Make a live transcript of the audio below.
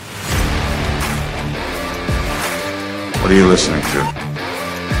What are you listening to?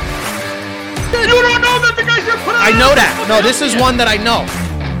 You don't know that the guys you're putting. I know that. No, this is one that I know.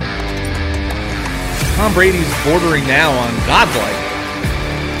 Tom Brady's bordering now on godlike.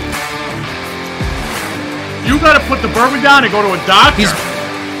 You got to put the bourbon down and go to a doctor.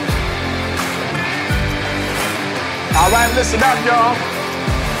 All right, listen up, y'all.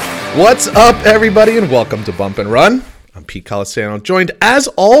 What's up, everybody, and welcome to Bump and Run. I'm Pete Colasano, joined as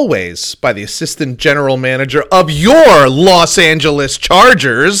always by the assistant general manager of your Los Angeles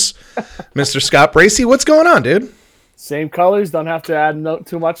Chargers, Mr. Scott Bracey. What's going on, dude? Same colors. Don't have to add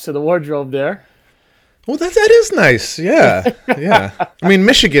too much to the wardrobe there. Well, that is nice. Yeah, yeah. I mean,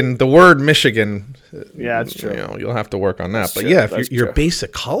 Michigan. The word Michigan. Yeah, it's true. You know, you'll have to work on that. That's but true. yeah, if That's your true.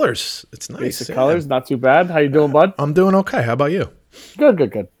 basic colors, it's nice. Basic colors, not too bad. How you doing, bud? I'm doing okay. How about you?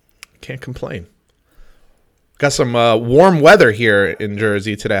 Good. Can't complain. Got some warm weather here in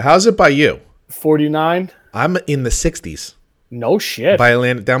Jersey today. How's it by you? 49. I'm in the 60s. No shit.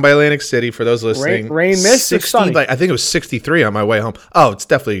 Down by Atlantic City, for those listening. Rain, mist, or sunny? I think it was 63 on my way home. Oh, it's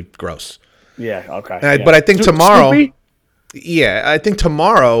definitely gross. Yeah, okay. Yeah. But I think tomorrow, Snoopy? I think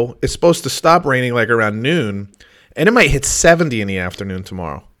tomorrow it's supposed to stop raining like around noon, and it might hit 70 in the afternoon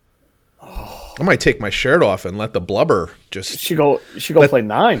tomorrow. I might take my shirt off and let the blubber just... She go play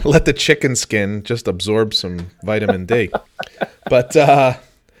 9. Let the chicken skin just absorb some vitamin D. But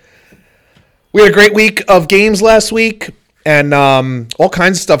we had a great week of games last week, and all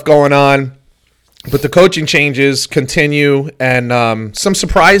kinds of stuff going on. But the coaching changes continue, and some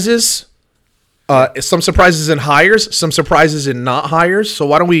surprises. Some surprises in hires, some surprises in not hires. So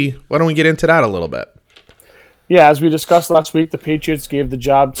why don't we get into that a little bit? Yeah, as we discussed last week, the Patriots gave the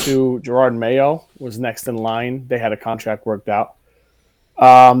job to Gerard Mayo, was next in line. They had a contract worked out.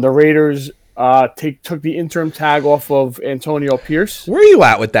 The Raiders took the interim tag off of Antonio Pierce. Where are you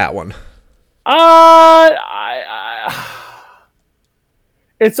at with that one?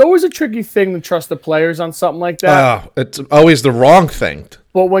 It's always a tricky thing to trust the players on something like that. It's always the wrong thing.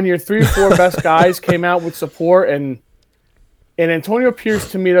 But when your 3 or 4 best guys came out with support, and Antonio Pierce,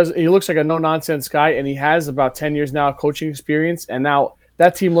 to me, he looks like a no-nonsense guy, and he has about 10 years now of coaching experience, and now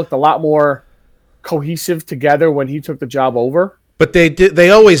that team looked a lot more cohesive together when he took the job over. But they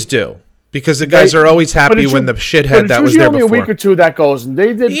always do, because the guys are always happy when the shithead that was there before. Only a week or two that goes, and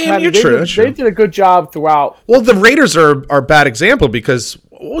they did. They did a good job throughout. Well, the Raiders are a bad example because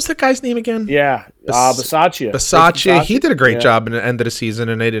what was that guy's name again? Yeah, Bisaccia. Bisaccia. He did a great job in the end of the season,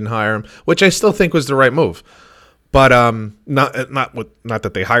 and they didn't hire him, which I still think was the right move. But not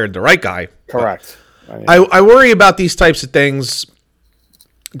that they hired the right guy. Correct. I worry about these types of things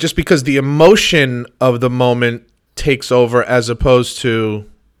just because the emotion of the moment takes over as opposed to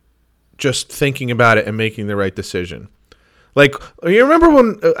just thinking about it and making the right decision. Like, you remember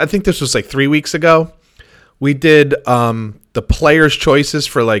when, I think this was like 3 weeks ago, we did the players' choices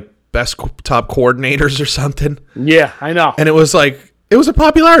for like best top coordinators or something. Yeah, I know. And it was like, it was a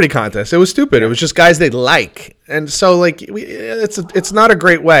popularity contest. It was stupid. It was just guys they like. And so, like, it's not a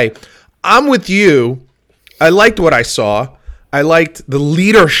great way. I'm with you. I liked what I saw. I liked the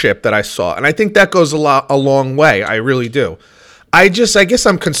leadership that I saw. And I think that goes a long way. I really do. I guess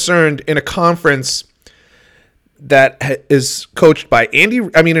I'm concerned in a conference that is coached by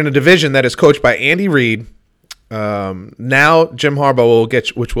in a division that is coached by Andy Reid. Now Jim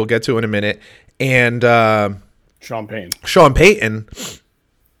Harbaugh which we'll get to in a minute. And Sean Payton,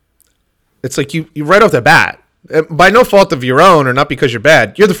 it's like you right off the bat, by no fault of your own or not because you're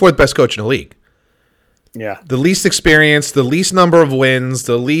bad, you're the 4th best coach in the league. Yeah. The least experience, the least number of wins,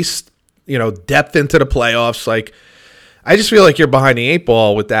 the least, depth into the playoffs. Like, I just feel like you're behind the 8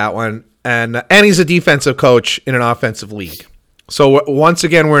 ball with that one. And he's a defensive coach in an offensive league. So once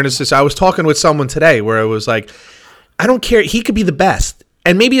again, we're in this. I was talking with someone today where it was like, I don't care. He could be the best.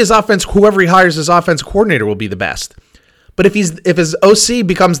 And maybe whoever he hires as offensive coordinator will be the best. But if his OC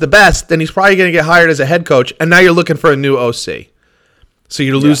becomes the best, then he's probably going to get hired as a head coach. And now you're looking for a new OC. So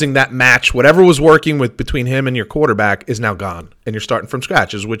you're losing that match. Whatever was working between him and your quarterback is now gone. And you're starting from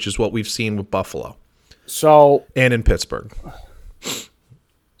scratch, which is what we've seen with Buffalo. And in Pittsburgh.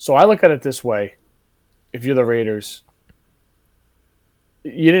 So I look at it this way. If you're the Raiders,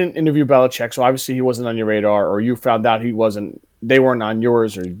 you didn't interview Belichick, so obviously he wasn't on your radar, or you found out they weren't on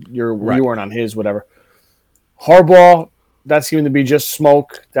yours, or you weren't on his, whatever. Harbaugh, that seemed to be just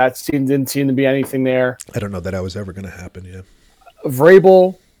smoke. Didn't seem to be anything there. I don't know that was ever going to happen, yeah.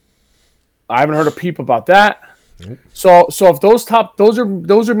 Vrabel, I haven't heard a peep about that. Nope. So if those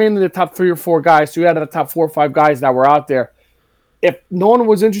are mainly the top 3 or 4 guys, 2 out of the top 4 or 5 guys that were out there. If no one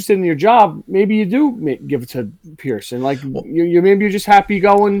was interested in your job, maybe you do give it to Pierce, and maybe you're just happy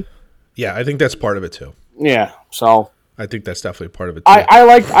going. Yeah, I think that's part of it too. Yeah, so I think that's definitely part of it too.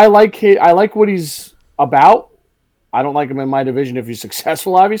 I like what he's about. I don't like him in my division if he's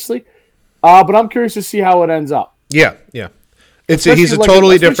successful, obviously. But I'm curious to see how it ends up. Yeah. He's a Especially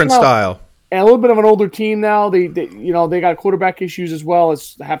totally especially different now- style. And a little bit of an older team now. They got quarterback issues as well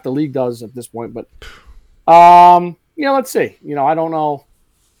as half the league does at this point. But let's see. I don't know.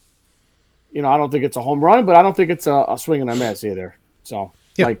 I don't think it's a home run, but I don't think it's a swing and a miss either. So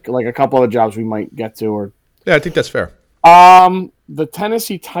like a couple other jobs we might get to. Or Yeah, I think that's fair. the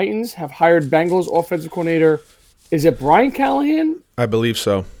Tennessee Titans have hired Bengals offensive coordinator. Is it Brian Callahan, I believe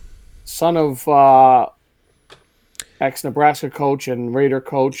so. son of ex-Nebraska coach and Raider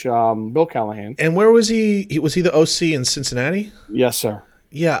coach Bill Callahan? And where was he? Was he the OC in Cincinnati? Yes, sir.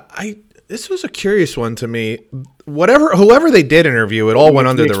 Yeah, this was a curious one to me. Whoever they did interview, it all went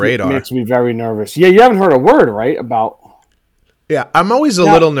under the radar. Makes me very nervous. Yeah, you haven't heard a word, right, about Yeah, I'm always a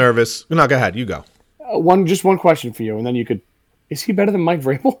little nervous. No, go ahead. You go. one question for you, and then you could. Is he better than Mike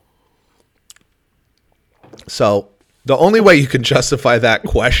Vrabel? So the only way you can justify that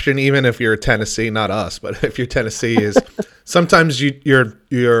question, even if you're Tennessee, not us, but if you're Tennessee, is sometimes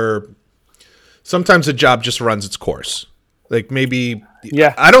sometimes a job just runs its course. Like maybe,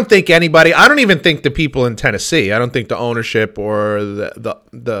 Yeah. I don't think anybody. I don't even think the people in Tennessee. I don't think the ownership or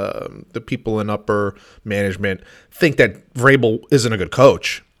the people in upper management think that Vrabel isn't a good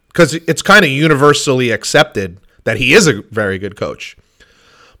coach, because it's kind of universally accepted that he is a very good coach.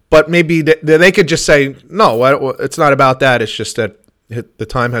 But maybe they could just say, no, it's not about that. It's just that the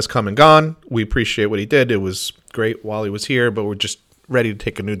time has come and gone. We appreciate what he did. It was great while he was here, but we're just ready to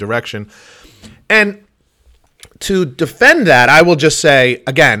take a new direction. And to defend that, I will just say,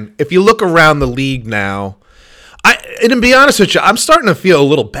 again, if you look around the league now, and to be honest with you, I'm starting to feel a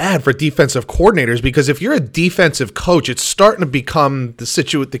little bad for defensive coordinators, because if you're a defensive coach, it's starting to become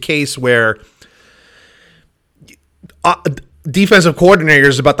the case where defensive coordinator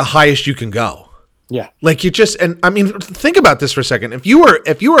is about the highest you can go. Yeah. Like think about this for a second. If you were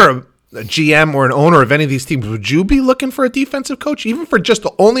a GM or an owner of any of these teams, would you be looking for a defensive coach, even for just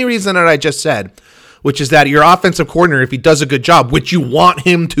the only reason that I just said, which is that your offensive coordinator, if he does a good job, which you want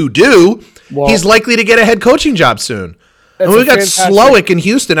him to do, he's likely to get a head coaching job soon. And we got Slowick in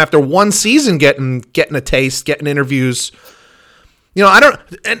Houston after one season getting a taste, getting interviews. I don't,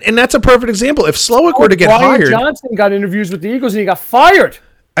 and that's a perfect example. If Slowick were to get Brian hired, Johnson got interviews with the Eagles and he got fired.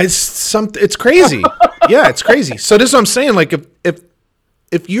 It's crazy. Yeah, it's crazy. So this is what I'm saying. Like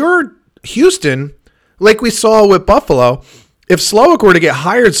if you're Houston, like we saw with Buffalo, if Slowick were to get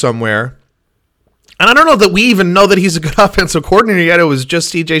hired somewhere, and I don't know that we even know that he's a good offensive coordinator yet. It was just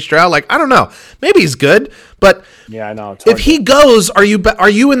C.J. Stroud. Like, I don't know. Maybe he's good, but yeah, I know. If he goes, are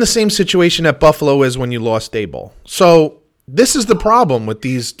you in the same situation that Buffalo is when you lost Daboll? So this is the problem with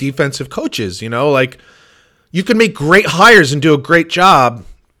these defensive coaches. Like, you can make great hires and do a great job,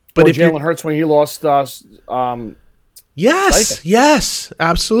 but if Jalen Hurts when he lost Yes,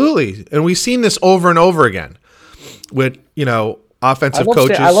 absolutely. And we've seen this over and over again with, offensive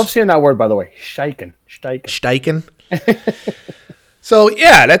coaches. I love saying that word, by the way. Steichen. So,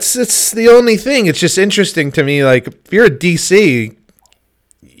 yeah, that's the only thing. It's just interesting to me. Like, if you're a DC,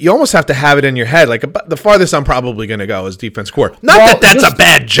 you almost have to have it in your head. Like, the farthest I'm probably going to go is defense coordinator. Not that's a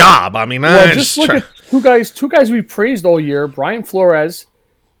bad job. I mean, just look at two guys we praised all year. Brian Flores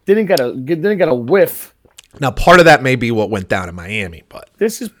didn't get a whiff. Now, part of that may be what went down in Miami, but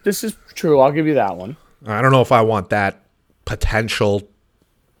this is true. I'll give you that one. I don't know if I want that potential.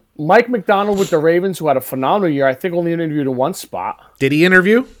 Mike McDonald with the Ravens, who had a phenomenal year, I think only interviewed in one spot. Did he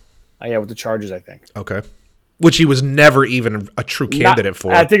interview? Yeah, with the Chargers, I think. Okay. Which he was never even a true candidate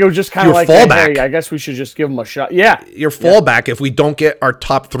for. I think it was just kind of like, fallback. Hey, I guess we should just give him a shot. Yeah. Your fallback if we don't get our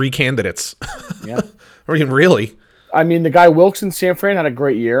top 3 candidates. Yeah. I mean, really. I mean, the guy Wilkes in San Fran had a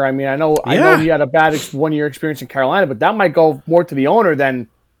great year. I mean, I know he had a bad 1-year experience in Carolina, but that might go more to the owner than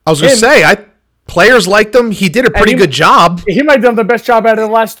I was going to say, players liked him. He did a pretty good job. He might have done the best job out of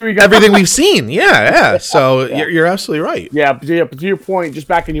the last 3 guys. Everything we've seen. Yeah. So You're absolutely right. Yeah, but to your point, just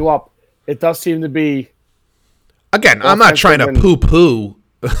backing you up, it does seem to be. Again, I'm not trying to poo-poo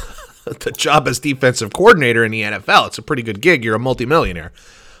the job as defensive coordinator in the NFL. It's a pretty good gig. You're a multimillionaire.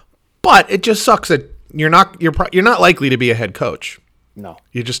 But it just sucks that you're not likely to be a head coach. No.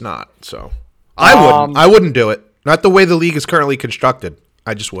 You're just not. So I wouldn't do it. Not the way the league is currently constructed.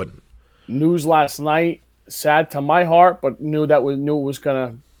 I just wouldn't. News last night, sad to my heart, but knew it was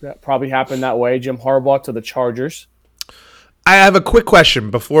gonna probably happen that way. Jim Harbaugh to the Chargers. I have a quick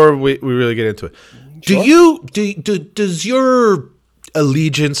question before we really get into it. Sure. Does your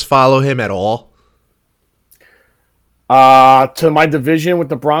allegiance follow him at all? To my division with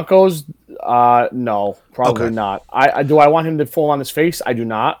the Broncos, No, probably Okay. not. Do I want him to fall on his face? I do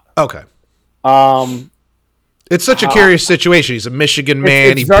not. Okay. Um, It's such a curious situation. He's a Michigan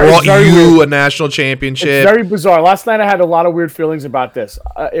man. it's He very- brought it's very you weird. a national It's championship. very bizarre. Last night I had a lot of weird feelings about this.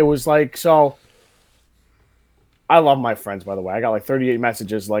 It was like, so I love my friends, by the way. I got like 38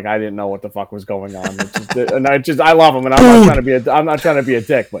 messages like I didn't know what the fuck was going on. I love them, and I'm not trying to be a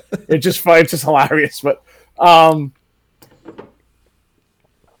dick, but it's just hilarious. But I'm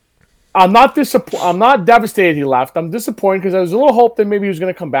not devastated he left. I'm disappointed because there was a little hope that maybe he was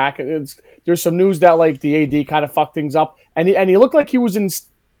going to come back. There's some news that like the AD kind of fucked things up, and he looked like he was didn't.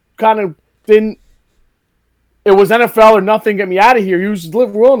 It was NFL or nothing. Get me out of here. He was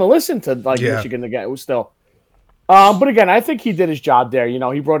willing to listen to Michigan again. It was still. But again, I think he did his job there. You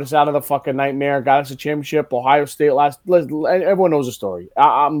know, he brought us out of the fucking nightmare, got us a championship. Ohio State everyone knows the story.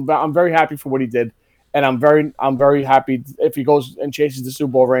 I'm very happy for what he did, and I'm very happy if he goes and chases the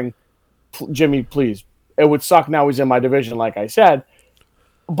Super Bowl ring. Jimmy, please. It would suck now he's in my division, like I said.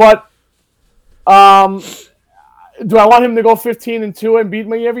 But do I want him to go 15-2 and beat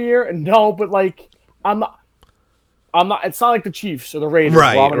me every year? No, but like I'm not. It's not like the Chiefs or the Raiders.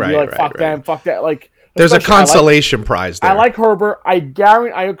 Right, where I'm gonna be right, like, fuck them, fuck that. Like There's a especially consolation prize there. I like Herbert. I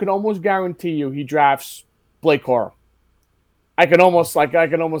can almost guarantee you he drafts Blake Corum. I can almost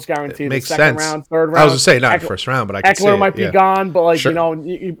guarantee the makes second sense. round, third round. I was going to say, not first round, but I can see Eckler it. might be Yeah. gone, but like Sure.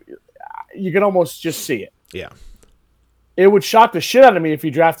 you can almost just see it. Yeah. It would shock the shit out of me if he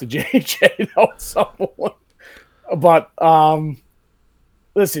drafted JJ though, at some point. But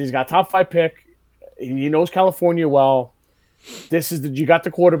listen, he's got top 5 pick. He knows California well. You got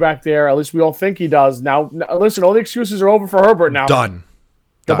the quarterback there. At least we all think he does. Now listen, all the excuses are over for Herbert now. Done.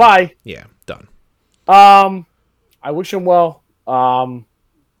 Goodbye. Yeah, done. I wish him well.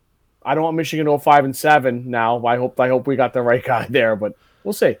 I don't want Michigan to go 5-7 now. I hope we got the right guy there, but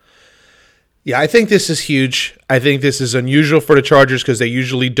we'll see. Yeah, I think this is huge. I think this is unusual for the Chargers because they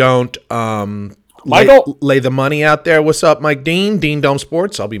usually don't Michael? lay the money out there. What's up, Mike Dean? Dean Dome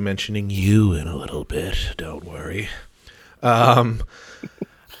Sports. I'll be mentioning you in a little bit. Don't worry.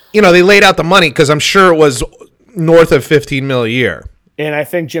 They laid out the money because I'm sure it was north of $15 million a year. And I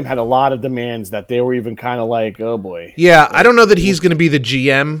think Jim had a lot of demands that they were even kind of like, oh boy. Yeah, I don't know that he's going to be the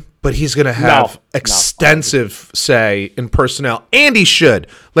GM, but he's going to have No. extensive say in personnel, and he should.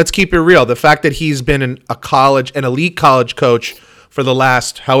 Let's keep it real. The fact that he's been an elite college coach for the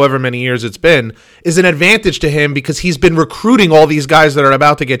last however many years it's been is an advantage to him because he's been recruiting all these guys that are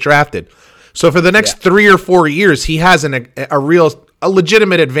about to get drafted. So for the next 3 or 4 years, he has a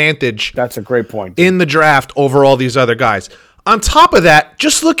legitimate advantage That's a great point. in the draft over all these other guys. On top of that,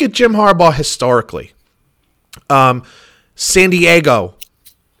 just look at Jim Harbaugh historically. San Diego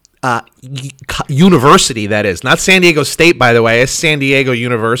University, that is. Not San Diego State, by the way. It's San Diego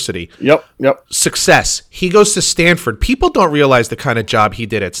University. Yep. Success. He goes to Stanford. People don't realize the kind of job he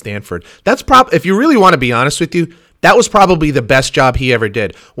did at Stanford. That's if you really want to be honest with you, that was probably the best job he ever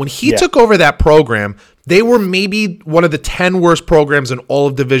did. When he took over that program, they were maybe one of the 10 worst programs in all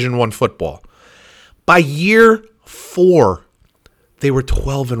of Division I football. By year 4, they were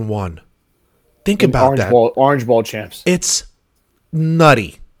 12-1. Think about that. Orange Bowl champs. It's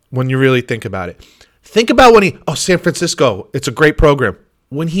nutty when you really think about it. Think about when San Francisco, it's a great program.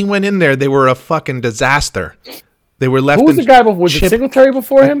 When he went in there, they were a fucking disaster. They were left. Who was the guy before? Was it Singletary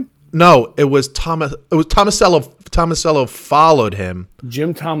before him? No, it was Thomas. It was Tomasello. Tomasello followed him.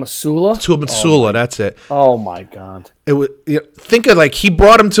 Jim Tomasula? Tomasula, that's it. Oh my God! It was. Think of he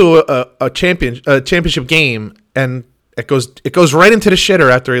brought him to a championship game, and it goes right into the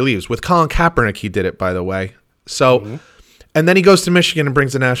shitter after he leaves. With Colin Kaepernick, he did it, by the way. So, and then he goes to Michigan and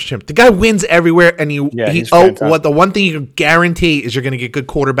brings the national championship. The guy wins everywhere, and he's fantastic. the one thing you can guarantee is you're going to get good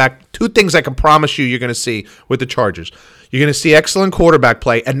quarterback. 2 things I can promise you're going to see with the Chargers. You're going to see excellent quarterback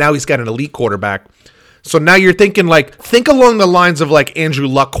play, and now he's got an elite quarterback. So now you're thinking think along the lines of Andrew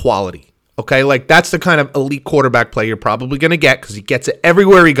Luck quality. Okay, that's the kind of elite quarterback play you're probably going to get because he gets it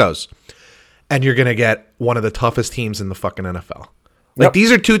everywhere he goes. And you're going to get one of the toughest teams in the fucking NFL.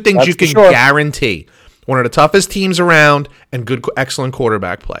 These are 2 things That's you can guarantee. One of the toughest teams around and excellent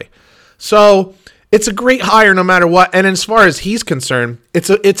quarterback play. So it's a great hire no matter what. And as far as he's concerned, it's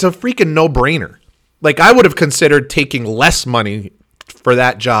a freaking no-brainer. I would have considered taking less money for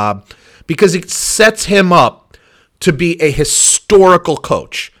that job because it sets him up to be a historical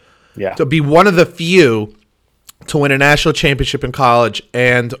coach. Yeah. To be one of the few to win a national championship in college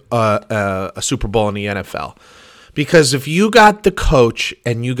and a Super Bowl in the NFL. Because if you got the coach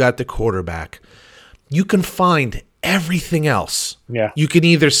and you got the quarterback, you can find Everything else, Yeah. you can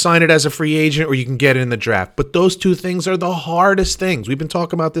either sign it as a free agent or you can get it in the draft. But those two things are the hardest things. We've been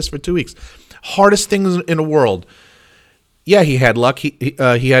talking about this for 2 weeks. Hardest things in the world. Yeah, he had Luck. He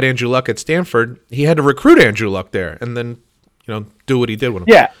had Andrew Luck at Stanford. He had to recruit Andrew Luck there, and then do what he did with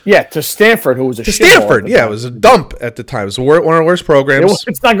him. Yeah. To Stanford, who was a To shithole Stanford, at the yeah, time. it was a dump at the time. It was one of the worst programs.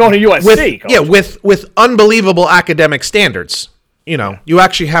 It's not going to USC. with unbelievable academic standards. You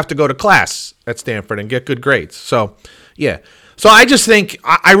actually have to go to class at Stanford and get good grades. So, yeah. So I just think,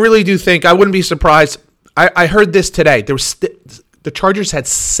 I really do think, I wouldn't be surprised. I heard this today. There was the Chargers had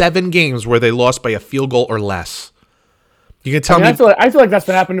 7 games where they lost by a field goal or less. You can tell me. I feel like that's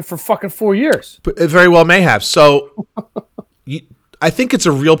been happening for fucking 4 years. It very well may have. So, I think it's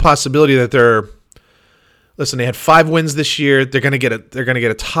a real possibility that they're. Listen, they had 5 wins this year. They're gonna get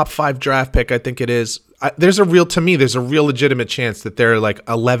a top 5 draft pick. I think it is. There's a real legitimate chance that they're like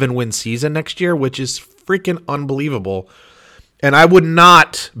 11-win season next year, which is freaking unbelievable. And I would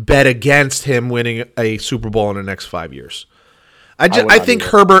not bet against him winning a Super Bowl in the next 5 years. I think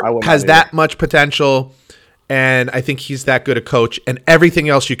Herbert has that much potential, and I think he's that good a coach, and everything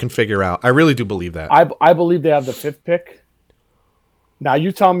else you can figure out. I really do believe that. I believe they have the 5th pick. Now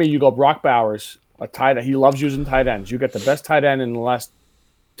you tell me you go Brock Bowers, a tight end. He loves using tight ends. You get the best tight end in the last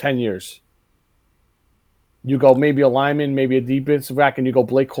 10 years. You go maybe a lineman, maybe a defensive back, and you go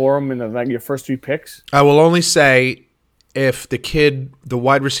Blake Corum in your first 3 picks. I will only say if the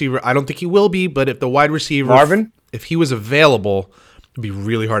wide receiver, I don't think he will be, but if the wide receiver, Marvin? if he was available, it'd be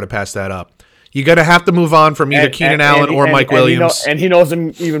really hard to pass that up. You're going to have to move on from either Keenan Allen or Mike Williams. And he knows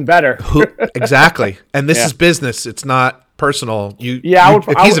him even better. Exactly. And this is business. It's not personal.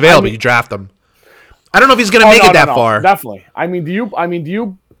 If he's available, you draft him. I don't know if he's going to make it that far. Definitely.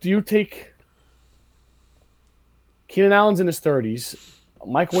 Do you take Keenan Allen's in his 30s?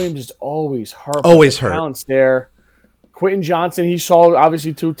 Mike Williams is always hurt. Always hurt. Talent's there. Quentin Johnson, he saw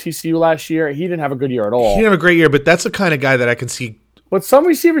obviously to TCU last year. He didn't have a good year at all. He didn't have a great year, but that's the kind of guy that I can see. But some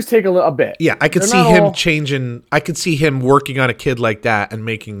receivers take a bit. Yeah, I could see him changing. I could see him working on a kid like that and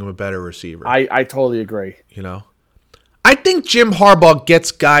making him a better receiver. I totally agree. I think Jim Harbaugh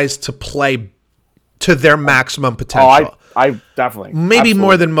gets guys to play to their maximum potential. I definitely. Maybe absolutely.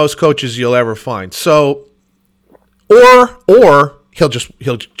 more than most coaches you'll ever find. So, or he'll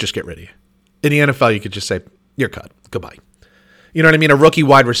just get rid of you. In the NFL, you could just say you're cut. Goodbye. You know what I mean? A rookie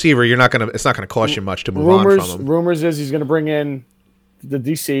wide receiver, it's not going to cost you much to move on from him. Rumors is he's going to bring in the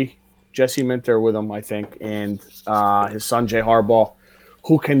DC, Jesse Minter, with him, I think, and his son Jay Harbaugh,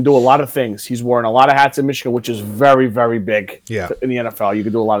 who can do a lot of things. He's worn a lot of hats in Michigan, which is very, very big in the NFL. You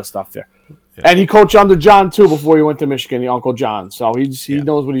can do a lot of stuff there. Yeah. And he coached under John, too, before he went to Michigan, the Uncle John. So he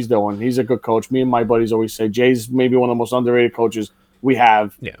knows what he's doing. He's a good coach. Me and my buddies always say Jay's maybe one of the most underrated coaches we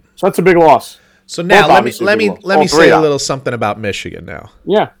have. Yeah. So that's a big loss. So now let me say a little something about Michigan now.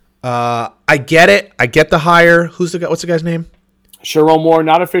 Yeah. I get it. I get the hire. What's the guy's name? Sharon Moore.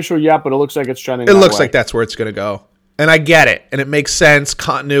 Not official yet, but it looks like it's trending. It looks like that's where it's going to go. And I get it. And it makes sense.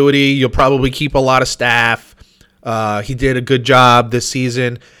 Continuity. You'll probably keep a lot of staff. He did a good job this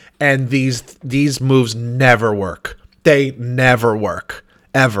season. And these moves never work. They never work.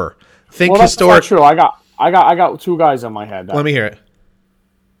 Ever. Think historic. That's not true. I got 2 guys on my head. Let me hear it.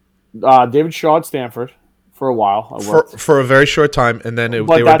 David Shaw at Stanford for a while. For a very short time, and then they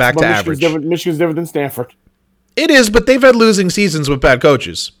were back to average. Michigan's different than Stanford. It is, but they've had losing seasons with bad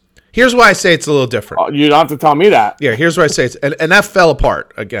coaches. Here's why I say it's a little different. You don't have to tell me that. Yeah, here's why I say it's and that fell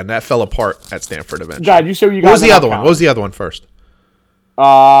apart again. That fell apart at Stanford eventually. God, you said you got. What was the other one? What was the other one first?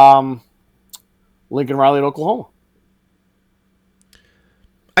 Lincoln Riley at Oklahoma.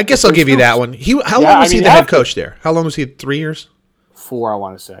 I guess I'll give you that one. How long was he the head coach there? How long was he? 3 years? 4, I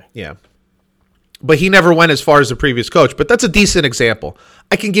want to say. Yeah. But he never went as far as the previous coach. But that's a decent example.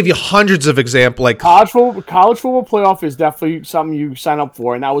 I can give you hundreds of examples. Like college football playoff is definitely something you sign up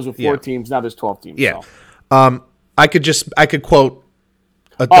for, and that was with 4 teams. Now there's 12 teams. Yeah. So. I could quote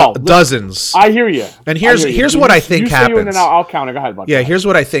dozens. I hear you. And here's what I think happens. And I'll counter. Go ahead, buddy. Yeah. Here's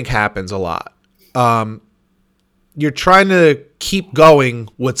what I think happens a lot. You're trying to keep going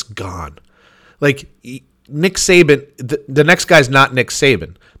what's gone. Like Nick Saban, the next guy's not Nick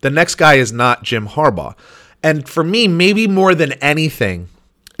Saban. The next guy is not Jim Harbaugh. And for me, maybe more than anything,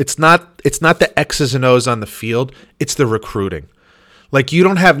 it's not the X's and O's on the field, it's the recruiting. Like you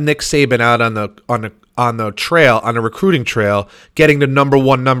don't have Nick Saban out on the recruiting trail getting the number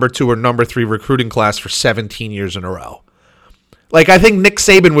 1, number 2, or number 3 recruiting class for 17 years in a row. Like I think Nick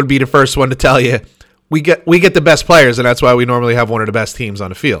Saban would be the first one to tell you we get the best players, and that's why we normally have one of the best teams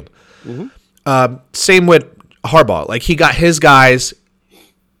on the field. Mm-hmm. Same with Harbaugh. Like he got his guys.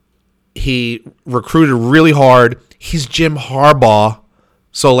 He recruited really hard. he's Jim Harbaugh.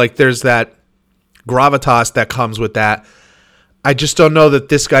 So, like, there's that gravitas that comes with that. I just don't know that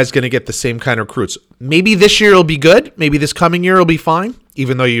this guy's going to get the same kind of recruits. Maybe this year will be good. Maybe this coming year will be fine,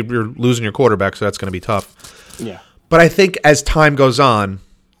 even though you're losing your quarterback, so that's going to be tough. Yeah. But I think as time goes on,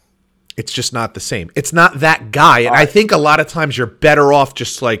 it's just not the same. It's not that guy. And I think a lot of times you're better off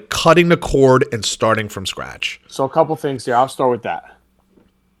just, like, cutting the cord and starting from scratch. So a couple things here. I'll start with that.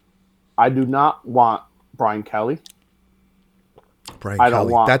 I do not want Brian Kelly. Brian I don't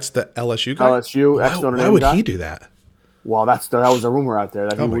Kelly. want That's the LSU guy? LSU, ex-Notre Why Dame would guy. he do that? Well, that was a rumor out there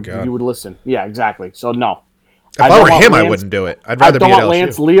that Oh my God. he would listen. Yeah, exactly. So no. If I don't were want him, I Lance- wouldn't do it. I'd I rather don't be at want LSU.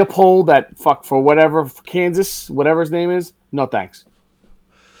 Lance Leopold that for whatever Kansas, whatever his name is. No thanks.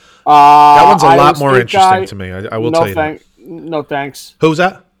 That one's a Iowa lot more State interesting guy, to me. I will tell you that. No thanks. Who's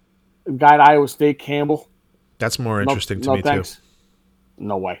that? Guy at Iowa State, Campbell. That's more No, interesting to no me, thanks. too.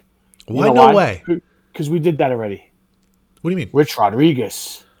 No way. Why no way? Because we did that already. What do you mean? Rich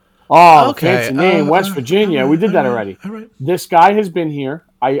Rodriguez. Oh, Okay, fancy name, West Virginia. We did that already. All right. This guy has been here.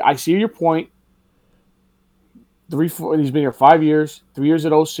 I see your point. He's been here 5 years, 3 years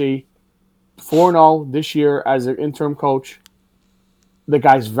at OC, 4-0 this year as an interim coach. The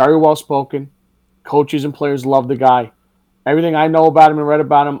guy's very well spoken. Coaches and players love the guy. Everything I know about him and read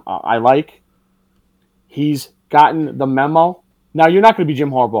about him, I like. He's gotten the memo. Now, you're not going to be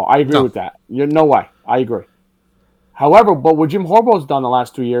Jim Harbaugh. I agree with that. No way. I agree. However, but what Jim Harbaugh's done the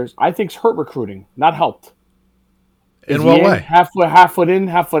last 2 years, I think, is hurt recruiting, not helped. In what way? Half foot in,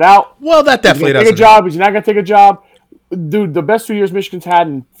 half foot out. Well, that definitely He's gonna doesn't. take a job. He's not going to take a job. Dude, the best 2 years Michigan's had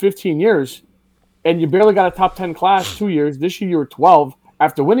in 15 years, and you barely got a top 10 class 2 years. This year you were 12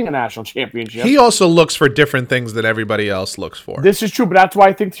 after winning a national championship. He also looks for different things that everybody else looks for. This is true, but that's why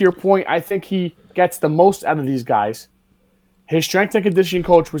I think, to your point, I think he gets the most out of these guys. His strength and conditioning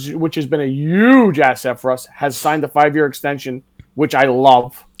coach, which has been a huge asset for us, has signed a 5-year extension, which I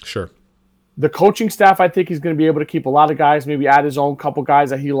love. Sure. The coaching staff, I think he's going to be able to keep a lot of guys, maybe add his own couple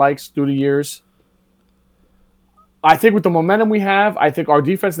guys that he likes through the years. I think with the momentum we have, I think our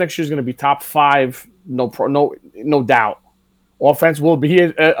defense next year is going to be top 5, no doubt. Offense will be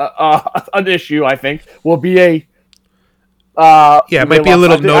an issue, I think. Will be a it might be a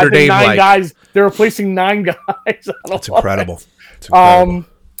little Notre Dame like. Guys, they're replacing 9 guys. It's incredible. It's incredible.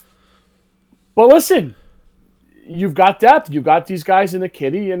 But listen, you've got depth. You've got these guys in the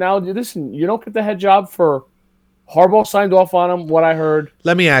kitty, and now listen. You don't get the head job for Harbaugh. Signed off on him. What I heard.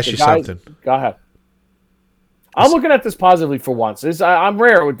 Let me ask you something. Go ahead. I'm looking at this positively for once. I'm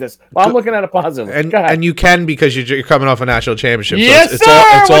rare with this, but I'm looking at it positively. And you can because you're coming off a national championship. Yes, so sir!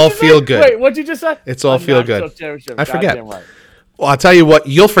 It's all feel good. Wait, what'd you just say? It's all feel good. I forget. Goddamn right. Well, I'll tell you what.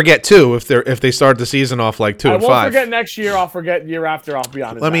 You'll forget too if they start the season off like 2 I and won't 5. forget next year. I'll forget year after. I'll be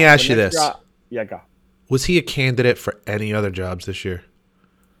honest. Let me ask you this: yeah, go. Was he a candidate for any other jobs this year?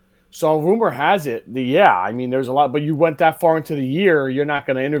 So rumor has it, I mean, there's a lot, but you went that far into the year, you're not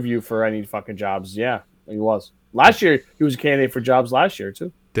going to interview for any fucking jobs. Yeah, he was. Last year, he was a candidate for jobs last year,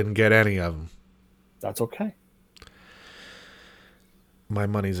 too. Didn't get any of them. That's okay. My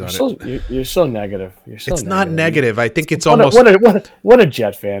money's on it. You're so negative. It's not negative. I think it's What a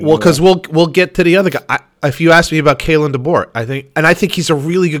Jet fan. Well, because we'll get to the other guy. If you ask me about Kalen DeBoer, I think he's a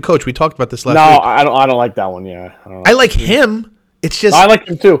really good coach. We talked about this last week. I don't like that one. Yeah, I like him. It's just I like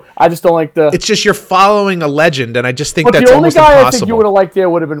him too. I just don't like the. It's just you're following a legend, and I just think But that's the only almost guy impossible. I think you would have liked there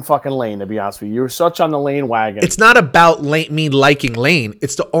would have been fucking Lane. To be honest with you, you were such on the Lane wagon. It's not about me liking Lane.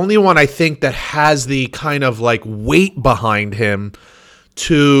 It's the only one I think that has the kind of like weight behind him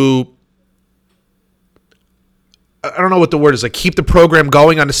to. I don't know what the word is. Like keep the program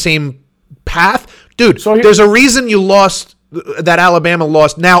going on the same path, dude. So there's a reason you lost. That Alabama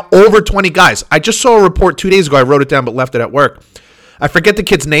lost now over 20 guys. I just saw a report 2 days ago. I wrote it down but left it at work. I forget the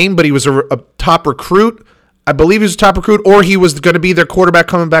kid's name, but he was a top recruit. I believe he was a top recruit, or he was going to be their quarterback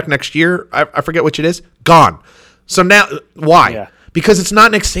coming back next year. I forget which it is. Gone. So now, why? Yeah. Because it's not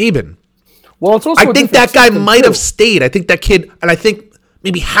Nick Saban. Well, it's also I think that guy might have stayed. I think that kid, and I think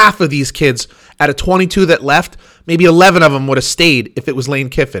maybe half of these kids out of 22 that left, maybe 11 of them would have stayed if it was Lane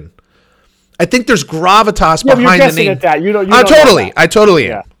Kiffin. I think there's gravitas Yeah, but you're behind the guessing name. at that. You don't Totally. know that. I totally am.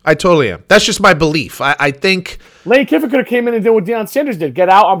 Yeah. I totally am. That's just my belief. I think Lane Kiffin could have came in and did what Deion Sanders did. Get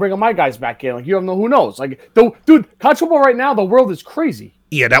out, I'm bringing my guys back in. Like, you don't know who knows. Like, dude, college football right now, the world is crazy.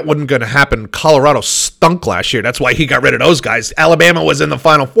 yeah, that wasn't going to happen. Colorado stunk last year. That's why he got rid of those guys. Alabama was in the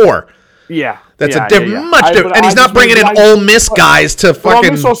Final Four. Yeah. That's yeah, a different, yeah. much different. And he's not bringing in Ole Miss guys to fucking.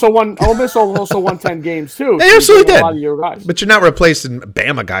 Ole Miss also won 10 games, too. They absolutely A did. lot of your guys. But you're not replacing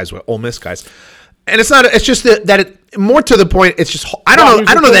Bama guys with Ole Miss guys. And it's not. It's just that it more to the point. It's just I don't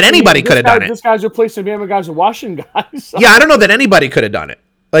know that anybody could have done it. This guy's replacing Bama guys with Washington guys. So. Yeah, I don't know that anybody could have done it.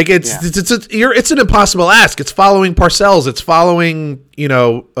 Like it's an impossible ask. It's following Parcells. It's following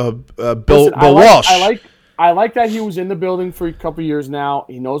Bill Walsh. I like that he was in the building for a couple years now.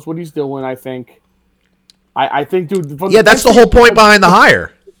 He knows what he's doing. I think, dude. Yeah, that's the whole point behind the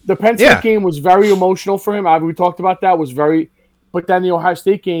hire. The Penn State game was very emotional for him. We talked about that. But then the Ohio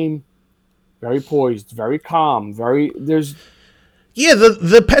State game, very poised, very calm, Yeah,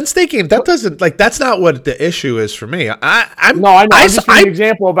 the Penn State game, that's not what the issue is for me. I know. I'm just giving an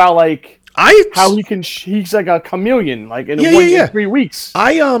example about how he's like a chameleon, like in 3 weeks.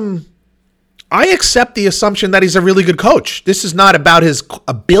 I accept the assumption that he's a really good coach. This is not about his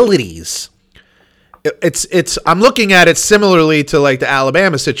abilities. I'm looking at it similarly to like the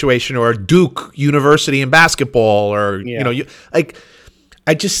Alabama situation or Duke University in basketball or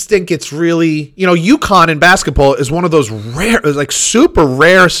I just think it's really, UConn in basketball is one of those rare, like super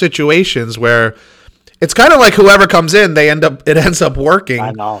rare situations where it's kind of like whoever comes in, it ends up working.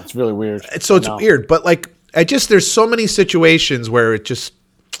 I know, it's really weird. It's weird, but there's so many situations where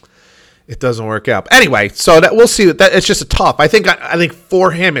it doesn't work out. Anyway, so that we'll see. That it's just a tough. I think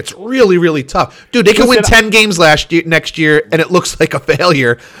for him, it's really, really tough. Dude, they can win 10 games next year, and it looks like a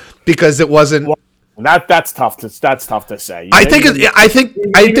failure because it wasn't. Well, that's tough to say. I think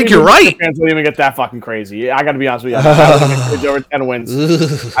you're right. Fans wouldn't even get that fucking crazy. I got to be honest with you. I would over 10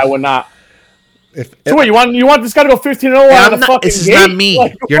 wins. I would not. Wait, you want this guy to go 15-0 on the fucking This is gate? not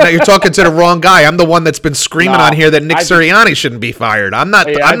me. You're talking to the wrong guy. I'm the one that's been screaming on here that Nick Sirianni shouldn't be fired. I'm not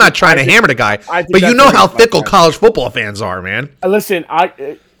trying to hammer the guy. But you know how fickle college football fans are, man. Listen,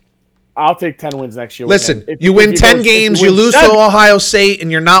 I'll take 10 wins next year. Listen, you win 10 games, you lose to Ohio State,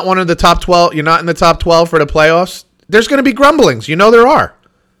 and you're not one of the top 12. You're not in the top 12 for the playoffs. There's going to be grumblings. There are.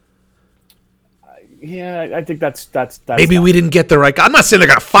 Yeah, I think that's maybe we didn't get the right guy. I'm not saying they're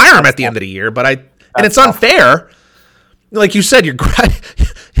going to fire him at the end of the year, but and it's unfair. Like you said, you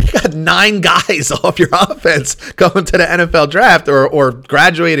got 9 guys off your offense going to the NFL draft or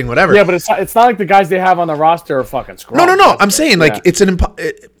graduating, whatever. Yeah, but it's not like the guys they have on the roster are fucking scrubs. No. I'm saying it's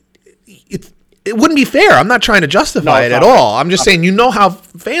it wouldn't be fair. I'm not trying to justify it at all. I'm just saying how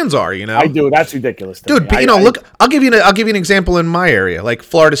fans are. I do. That's ridiculous, dude. But look, I'll give you an example in my area, like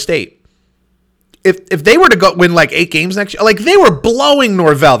Florida State. If they were to go win 8 games next year, they were blowing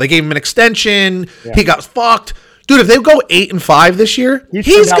Norvell. They gave him an extension. Yeah. He got fucked. Dude, if they go 8-5 this year,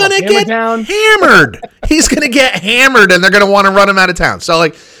 he's going to get hammered. He's going to get hammered, and they're going to want to run him out of town.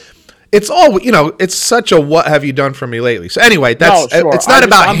 So, it's all, it's such a what have you done for me lately. So, anyway, it's not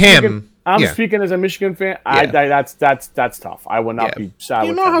about him. I'm speaking as a Michigan fan. Yeah. That's tough. I would not be sad.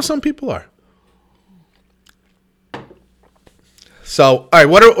 You know how some people are. So, all right,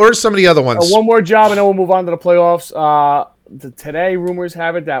 what are some of the other ones? One more job, and then we'll move on to the playoffs. Today, rumors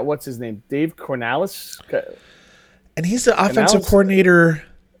have it that, what's his name? Dave Cornelius? And he's the offensive coordinator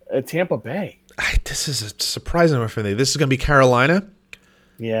at Tampa Bay. This is a surprising one for me. This is going to be Carolina.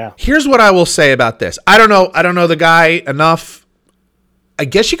 Yeah. Here's what I will say about this. I don't know the guy enough. I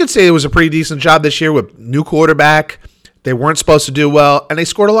guess you could say it was a pretty decent job this year with new quarterback. They weren't supposed to do well, and they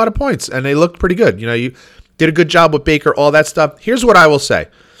scored a lot of points, and they looked pretty good. You did a good job with Baker, all that stuff. Here's what I will say,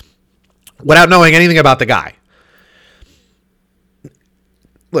 without knowing anything about the guy.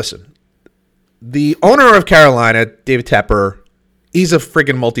 Listen, the owner of Carolina, David Tepper, he's a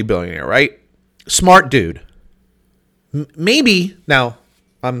friggin' multi-billionaire, right? Smart dude. Maybe now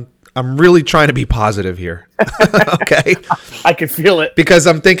I'm really trying to be positive here. Okay, I can feel it because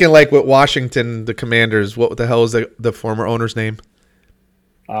I'm thinking with Washington, the Commanders. What the hell is the former owner's name?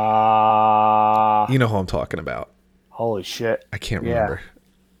 You know who I'm talking about. Holy shit. I can't remember.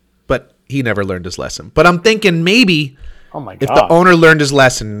 But he never learned his lesson. But I'm thinking maybe if the owner learned his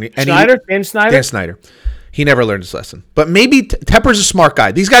lesson. Dan Snyder? He never learned his lesson. But maybe Tepper's a smart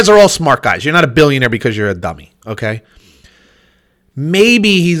guy. These guys are all smart guys. You're not a billionaire because you're a dummy. Okay?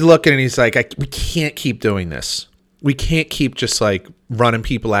 Maybe he's looking and he's like, we can't keep doing this. We can't keep just running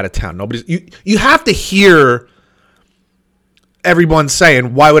people out of town. You have to hear everyone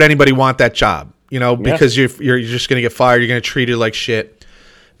saying, why would anybody want that job? Because you're just going to get fired. You're going to treat it like shit.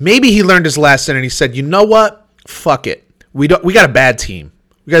 Maybe he learned his lesson and he said, you know what? Fuck it. We got a bad team.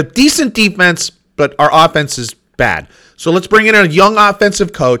 We got a decent defense, but our offense is bad. So let's bring in a young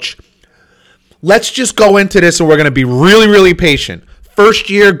offensive coach. Let's just go into this and we're going to be really, really patient. First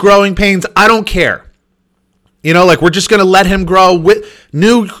year, growing pains, I don't care. We're just going to let him grow with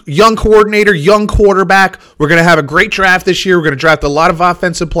new young coordinator, young quarterback. We're going to have a great draft this year. We're going to draft a lot of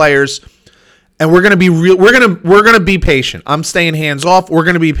offensive players. and we're gonna be real. We're gonna be patient. I'm staying hands off. We're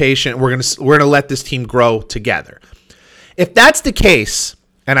gonna be patient. We're gonna let this team grow together. If that's the case,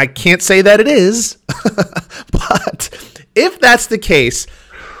 and I can't say that it is, but if that's the case,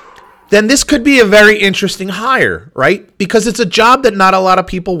 then this could be a very interesting hire, right? Because it's a job that not a lot of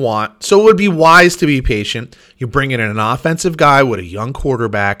people want. So it would be wise to be patient. You bring in an offensive guy with a young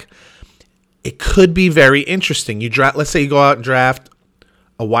quarterback. It could be very interesting. Let's say you go out and draft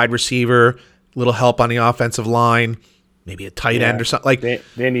a wide receiver, little help on the offensive line, maybe a tight end or something. Like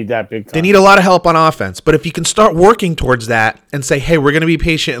they need that big time. They need a lot of help on offense. But if you can start working towards that and say, hey, we're going to be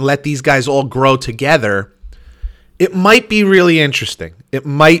patient and let these guys all grow together, it might be really interesting. It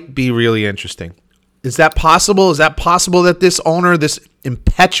might be really interesting. Is that possible? Is that possible that this owner, this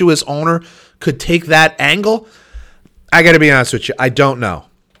impetuous owner, could take that angle? I got to be honest with you. I don't know.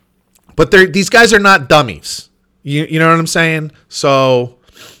 But these guys are not dummies. You know what I'm saying? So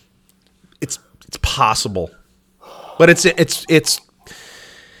it's possible. But it's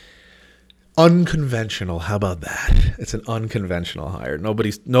unconventional. How about that? It's an unconventional hire.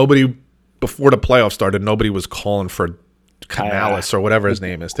 Nobody before the playoffs started, nobody was calling for Canales or whatever his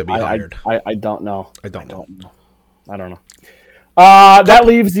name is to be hired. I don't know. I don't know. That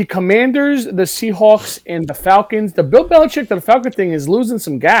leaves the Commanders, the Seahawks, and the Falcons. The Bill Belichick to the Falcon thing is losing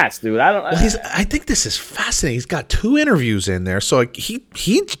some gas, dude. I think this is fascinating. He's got 2 interviews in there, so he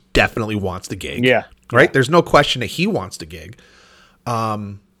definitely wants the gig. Yeah. Right? Yeah. There's no question that he wants the gig. But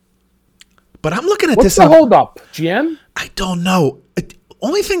I'm looking at What's this. the holdup, GM? I don't know.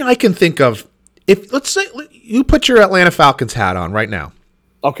 Only thing I can think of, if let's say you put your Atlanta Falcons hat on right now.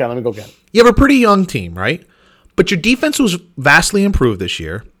 Okay, let me go get it. You have a pretty young team, right? But your defense was vastly improved this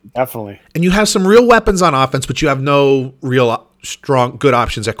year. Definitely. And you have some real weapons on offense, but you have no real strong, good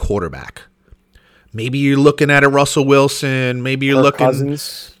options at quarterback. Maybe you're looking at a Russell Wilson. Maybe you're looking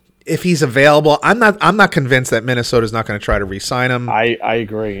Cousins. If he's available. I'm not convinced that Minnesota's not going to try to re-sign him. I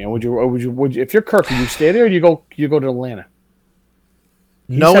agree. And would you if you're Kirk, would you stay there or you go to Atlanta?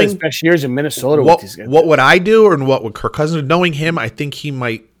 He's had his best years in Minnesota. What would I do, and what would Kirk Cousins do? Knowing him, I think he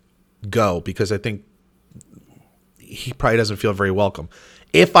might go because I think he probably doesn't feel very welcome.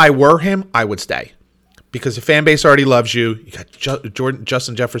 If I were him, I would stay because the fan base already loves you. You got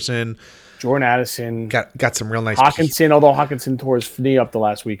Justin Jefferson, Jordan Addison, got some real nice Hawkinson. Although Hawkinson tore his knee up the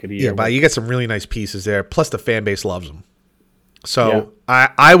last week of the year, yeah, but you get some really nice pieces there. Plus, the fan base loves him. So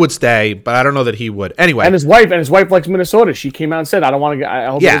yeah. I would stay, but I don't know that he would. Anyway, and his wife likes Minnesota. She came out and said, "I don't want to get."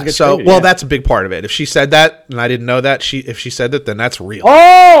 I hope he doesn't get traded. Well, that's a big part of it. If she said that, and I didn't know that, if she said that, then that's real.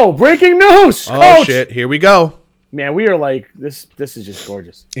 Oh, breaking news! Oh Coach! Shit! Here we go. Man, we are like this. This is just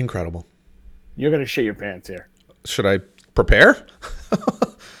gorgeous. Incredible. You're gonna shit your pants here. Should I prepare?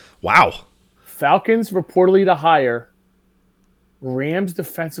 Wow. Falcons reportedly to hire Rams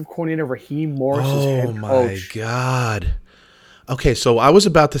defensive coordinator Raheem Morris as head coach. Oh my God. Okay, so I was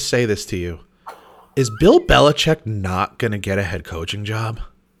about to say this to you. Is Bill Belichick not going to get a head coaching job?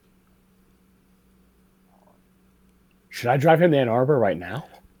 Should I drive him to Ann Arbor right now?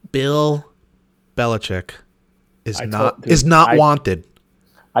 Bill Belichick is not wanted.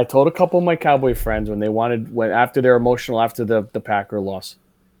 I told a couple of my Cowboy friends after they're emotional after the Packer loss.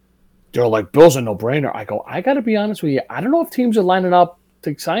 They're like, Bill's a no-brainer. I go, I got to be honest with you. I don't know if teams are lining up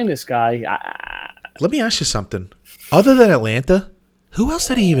to sign this guy. Let me ask you something. Other than Atlanta, who else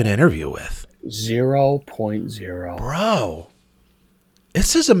did he even interview with? 0.0. Bro,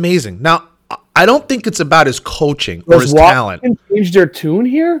 this is amazing. Now, I don't think it's about his coaching or his talent. Does Washington change their tune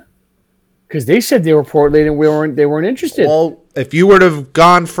here? Because they said they weren't interested. Well, if you were to have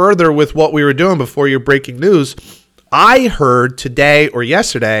gone further with what we were doing before your breaking news, I heard today or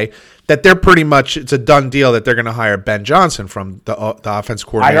yesterday that they're pretty much, it's a done deal that they're going to hire Ben Johnson from the offense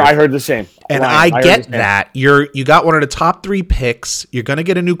coordinator. I heard the same. And I get that. You got one of the top 3 picks. You're going to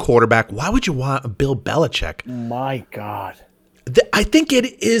get a new quarterback. Why would you want a Bill Belichick? My God. I think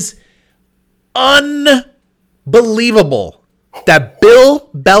it is unbelievable that Bill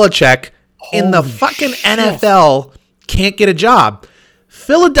Belichick in the fucking NFL can't get a job.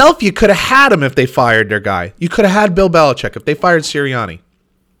 Philadelphia could have had him if they fired their guy. You could have had Bill Belichick if they fired Sirianni.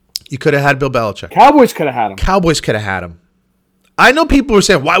 You could have had Bill Belichick. Cowboys could have had him. Cowboys could have had him. I know people were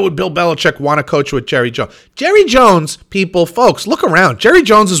saying, why would Bill Belichick want to coach with Jerry Jones? Jerry Jones, folks, look around. Jerry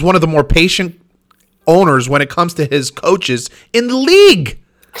Jones is one of the more patient owners when it comes to his coaches in the league.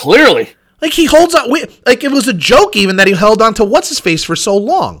 Clearly. Like, he holds on. Like, it was a joke even that he held on to what's-his-face for so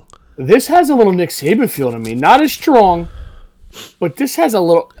long. This has a little Nick Saban feel to me. Not as strong, but this has a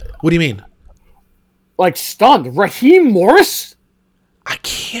little... What do you mean? Like, stunned. Raheem Morris? I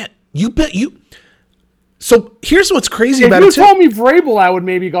can't. So here's what's crazy If about you it too. told me Vrabel, I would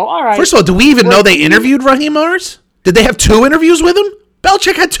maybe go, all right. First of all, do we even know they interviewed Raheem Morris? Did they have 2 interviews with him?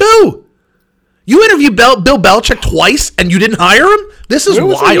 Belichick had 2. You interviewed Bill Belichick twice and you didn't hire him? This is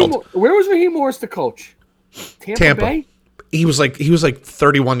wild. Where was Raheem Morris the coach? Tampa Bay? He was like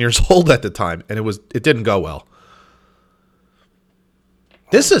 31 years old at the time, and it didn't go well.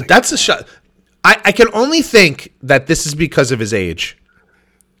 That's a shot. I can only think that this is because of his age.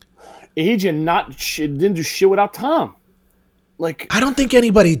 Age and didn't do shit without Tom. Like, I don't think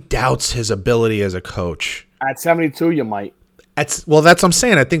anybody doubts his ability as a coach. at 72, you might. That's what I'm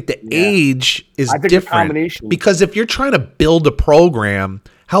saying. I think the age is I think the different combination. because if you're trying to build a program,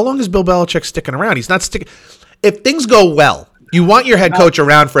 how long is Bill Belichick sticking around? He's not sticking. If things go well, you want your head coach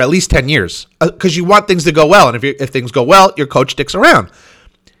around for at least 10 years because you want things to go well. And if things go well, your coach sticks around.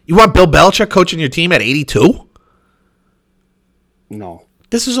 You want Bill Belichick coaching your team at 82? No.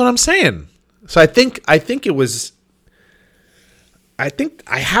 This is what I'm saying. So I think it was. I think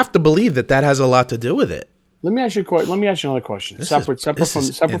I have to believe that has a lot to do with it. Let me ask you another question. Separate from this.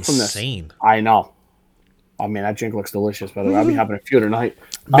 Insane. I know. I mean, that drink looks delicious, by the way. I'll be having a few tonight.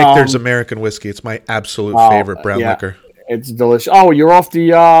 Michter's American whiskey. It's my absolute favorite brown liquor. It's delicious. Oh, you're off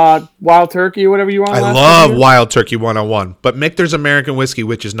the Wild Turkey or whatever you want. I love Wild Turkey 101, but Michter's American whiskey,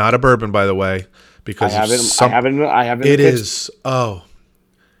 which is not a bourbon, by the way, because I have it. It is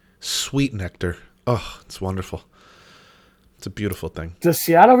sweet nectar. Oh, it's wonderful. It's a beautiful thing. Does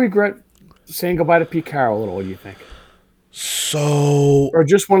Seattle regret saying goodbye to Pete Carroll a little? What do you think? So, Or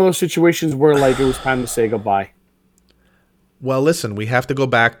just one of those situations where like it was time to say goodbye? well, listen, we have to go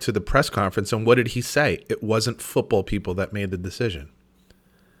back to the press conference, and what did he say? It wasn't football people that made the decision.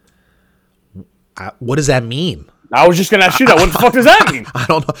 What does that mean? I was just gonna ask you that. What the fuck does that mean? I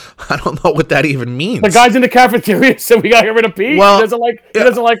don't know what that even means. The guys in the cafeteria said we got to get rid of Pete. Well, he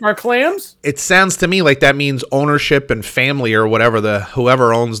doesn't like our clams. It sounds to me like that means ownership and family or whatever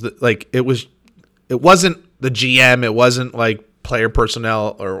whoever owns it wasn't the GM, it wasn't like player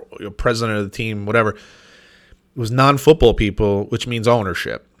personnel or president of the team, whatever. It was non-football people, which means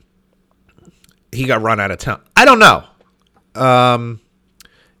ownership. He got run out of town. I don't know.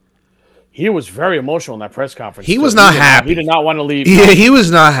 He was very emotional in that press conference. He was not happy. He did not want to leave. Yeah, he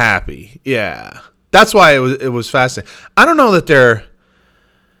was not happy. Yeah. That's why it was fascinating. I don't know that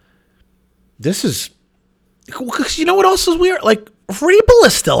this is, because you know what else is weird? Like, Vrabel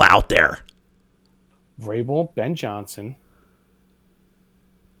is still out there. Vrabel, Ben Johnson,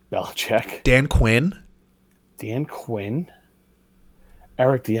 Belichick, Dan Quinn,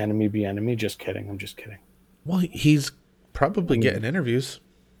 Eric the Enemy. Just kidding. I'm just kidding. Well, he's probably getting interviews.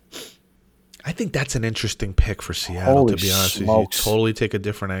 I think that's an interesting pick for Seattle, Holy to be honest smokes. with you. Totally take a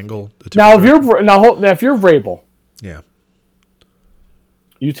different angle. Now, if you're Vrabel, yeah.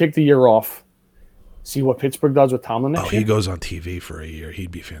 you take the year off, see what Pittsburgh does with Tomlin next year. He goes on TV for a year.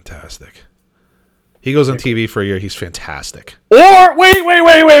 He'd be fantastic. He goes on TV for a year. He's fantastic. Or wait.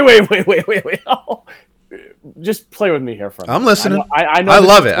 Oh, just play with me here for a minute. I'm listening. I know I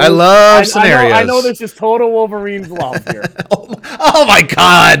love it. I love scenarios. I know this is total Wolverine's love here. Oh my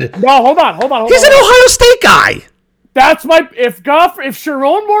God. No, hold on. He's an Ohio State guy. That's my if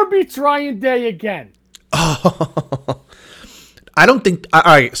Sharon Moore beats Ryan Day again. I don't think. All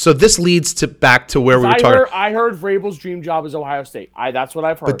right, so this leads back to where we were talking. I heard Vrabel's dream job is Ohio State. That's what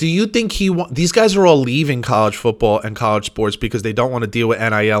I've heard. But do you think these guys are all leaving college football and college sports because they don't want to deal with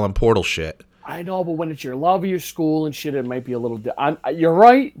NIL and portal shit? I know, but when it's your love of your school and shit, it might be a little. You're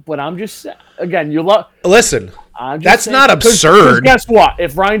right, but I'm just again. You love. Listen, that's saying, not absurd. Guess what?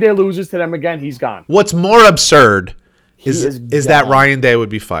 If Ryan Day loses to them again, he's gone. What's more absurd is that gone. Ryan Day would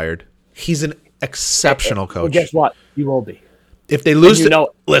be fired. He's an exceptional coach. Well, guess what? He will be. If they lose,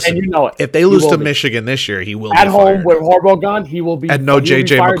 listen. And you know it. If they lose to Michigan this year, he will at be home fired. with Harbaugh gone. He will be. And no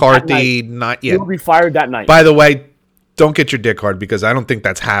JJ McCarthy, not yet. He will be fired that night. By the way, don't get your dick hard because I don't think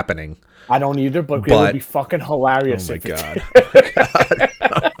that's happening. I don't either, but it would be fucking hilarious. Oh my God.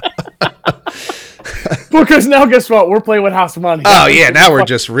 Because now, guess what? We're playing with house money. Oh yeah, now we're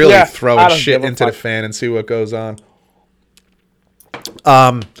just really throwing shit into the fuck. fan and see what goes on.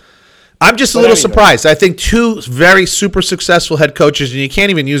 I'm just a little surprised. I think 2 very super successful head coaches, and you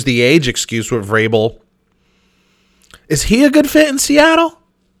can't even use the age excuse with Vrabel. Is he a good fit in Seattle?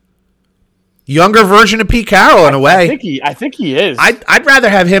 Younger version of Pete Carroll in a way. I think he is. I'd rather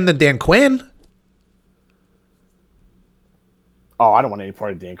have him than Dan Quinn. Oh, I don't want any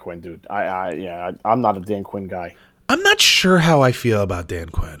part of Dan Quinn, dude. I'm not a Dan Quinn guy. I'm not sure how I feel about Dan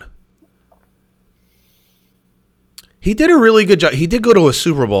Quinn. He did a really good job. He did go to a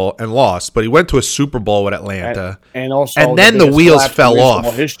Super Bowl and lost, but he went to a Super Bowl with Atlanta. And also, and then the wheels fell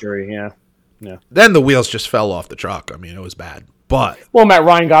off. History, yeah. Yeah. Then the wheels just fell off the truck. I mean, it was bad. But Well, Matt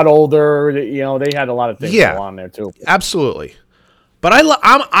Ryan got older. They had a lot of things go on there too. absolutely. But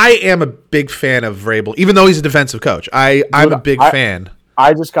I am a big fan of Vrabel, even though he's a defensive coach. I'm a big fan.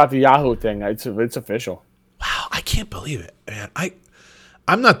 I just got the Yahoo thing. It's official. Wow, I can't believe it, man.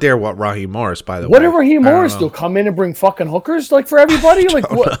 I'm not there. What Raheem Morris, by the way. What did Raheem Morris do? Come in and bring fucking hookers like for everybody?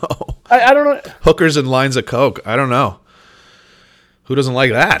 Like what? know. I don't know. Hookers and lines of coke. I don't know. Who doesn't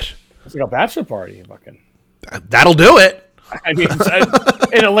like that? It's like a bachelor party. Fucking. That'll do it. I mean,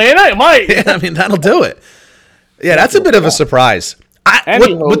 in Atlanta, it might. Yeah, I mean, that'll do it. Yeah, that's a bit of a surprise.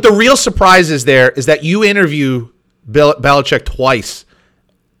 Anywho. What the real surprise is there is that you interview Bill Belichick twice,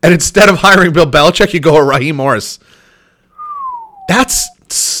 and instead of hiring Bill Belichick, you go with Raheem Morris. That's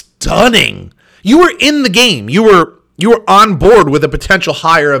stunning. You were in the game. You were on board with a potential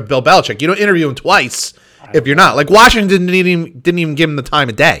hire of Bill Belichick. You don't interview him twice if you're not. Like Washington didn't even give him the time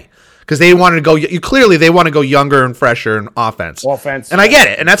of day because they wanted to go. Clearly, they want to go younger and fresher in offense. And I get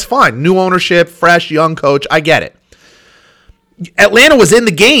it, and that's fine. New ownership, fresh, young coach. I get it. Atlanta was in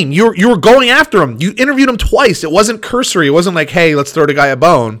the game. You were going after him. You interviewed him twice. It wasn't cursory. It wasn't like, hey, let's throw the guy a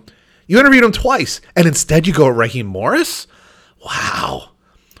bone. You interviewed him twice, and instead you go with Raheem Morris? Wow.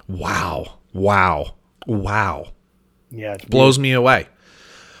 Yeah, it Blows me away.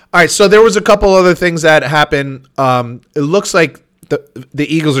 All right, so there was a couple other things that happened. It looks like the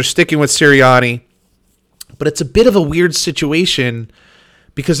Eagles are sticking with Sirianni, but it's a bit of a weird situation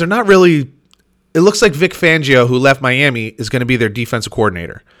because they're not really. It looks like Vic Fangio, who left Miami, is going to be their defensive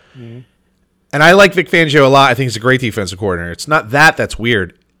coordinator. Mm-hmm. And I like Vic Fangio a lot. I think he's a great defensive coordinator. It's not that's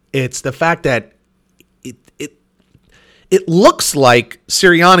weird. It's the fact that it looks like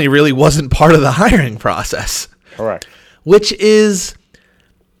Sirianni really wasn't part of the hiring process. Correct. Which is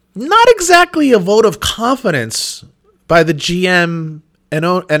not exactly a vote of confidence by the GM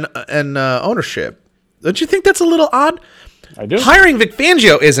and ownership. Don't you think that's a little odd? I do. Hiring Vic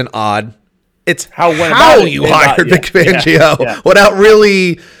Fangio isn't odd. It's how you hired Vic Fangio without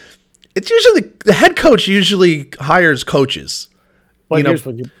really. It's usually the head coach usually hires coaches. But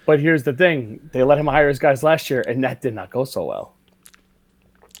here's the thing: they let him hire his guys last year, and that did not go so well.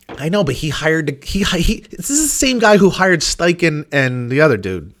 I know, but he hired this is the same guy who hired Steichen and the other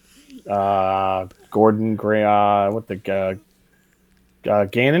dude, Gordon Gray.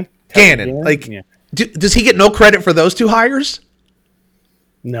 Gannon. Gannon. Like, does he get no credit for those two hires?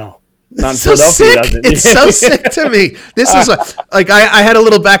 No. Not so sick. It's so sick to me. This is like I had a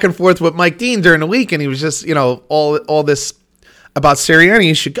little back and forth with Mike Dean during the week, and he was just all this about Sirianni.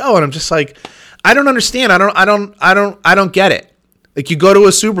 You should go, and I'm just like, I don't understand. I don't get it. Like you go to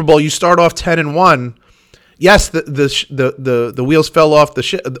a Super Bowl, you start off 10-1. Yes, the wheels fell off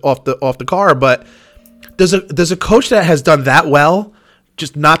the car, but does a coach that has done that well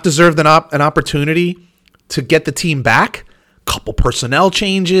just not deserve an opportunity to get the team back? Couple personnel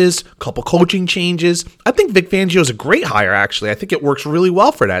changes, couple coaching changes. I think Vic Fangio is a great hire, actually. I think it works really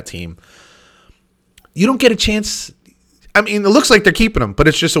well for that team. You don't get a chance. I mean, it looks like they're keeping him, but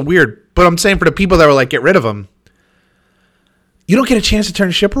it's just a weird. But I'm saying for the people that were like, get rid of him, you don't get a chance to turn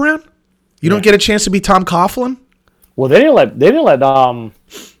the ship around. You don't get a chance to be Tom Coughlin. Well, they didn't let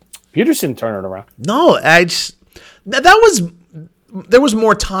Peterson turn it around. No, there was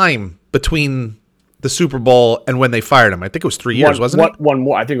more time between the Super Bowl and when they fired him. I think it was 3 years, wasn't it? One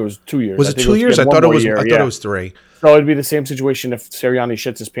more. I think it was 2 years. Was it 2 years? I thought it was. I thought it was 3. So it'd be the same situation if Sirianni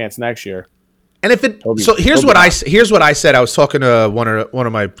shits his pants next year. And if it here's what I said. I was talking to one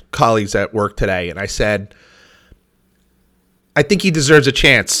of my colleagues at work today, and I said, I think he deserves a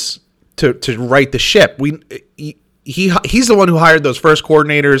chance to right the ship. He's the one who hired those first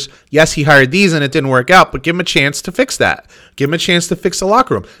coordinators. Yes, he hired these and it didn't work out, but give him a chance to fix that. Give him a chance to fix the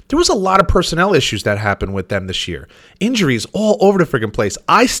locker room. There was a lot of personnel issues that happened with them this year. Injuries all over the freaking place.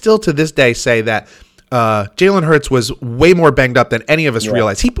 I still to this day say that Jalen Hurts was way more banged up than any of us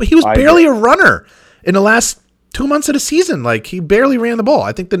realized. He was barely a runner in the last 2 months of the season. Like he barely ran the ball.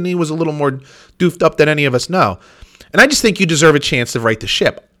 I think the knee was a little more doofed up than any of us know. And I just think you deserve a chance to right the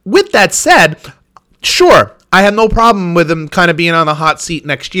ship. With that said, sure, I have no problem with him kind of being on the hot seat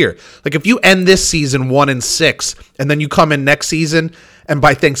next year. Like if you end this season 1-6, and then you come in next season, and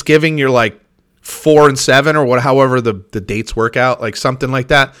by Thanksgiving you're like 4-7 or however the dates work out, like something like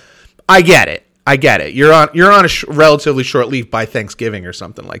that. I get it. You're on a relatively short leave by Thanksgiving or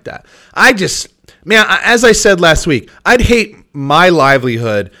something like that. As I said last week, I'd hate my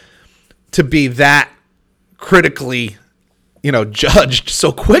livelihood to be that critically, judged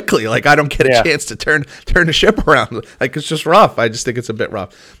so quickly. Like I don't get a chance to turn the ship around. Like it's just rough. I just think it's a bit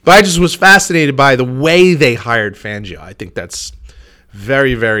rough. But I just was fascinated by the way they hired Fangio. I think that's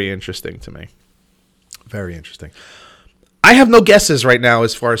Very, very interesting to me. Very interesting. I have no guesses right now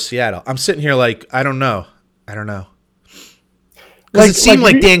as far as Seattle. I'm sitting here like, I don't know. Because it seemed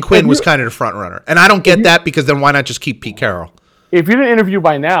like Dan Quinn was kind of the front runner. And I don't get that because then why not just keep Pete Carroll? If you didn't interview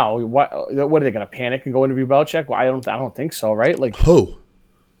by now, what are they going to panic and go interview Belichick? Well, I don't think so, right? Like who?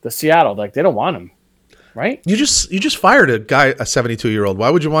 The Seattle, like they don't want him, right? You just fired a guy, a 72-year-old. Why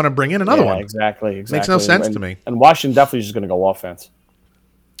would you want to bring in another one? Exactly. Makes no sense to me. And Washington definitely is just going to go offense.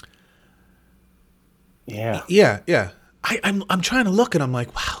 Yeah. Yeah. I'm trying to look and I'm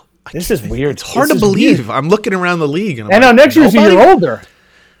like, wow. This is weird. It's hard to believe. I'm looking around the league and I know next year's a year older.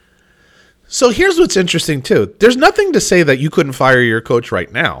 So here's what's interesting too. There's nothing to say that you couldn't fire your coach right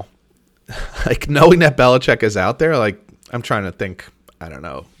now. Like knowing that Belichick is out there, like I'm trying to think. I don't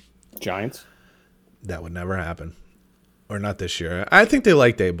know. Giants. That would never happen, or not this year. I think they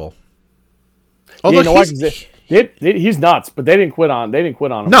like Dable. Although he's nuts, but they didn't quit on. They didn't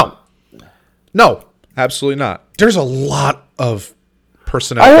quit on him. No, absolutely not. There's a lot of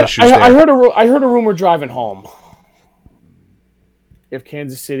personnel issues there. I heard a rumor driving home. If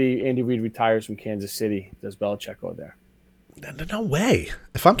Kansas City, Andy Reid retires from Kansas City, does Belichick go there? No way.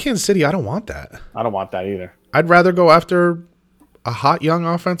 If I'm Kansas City, I don't want that. I don't want that either. I'd rather go after a hot young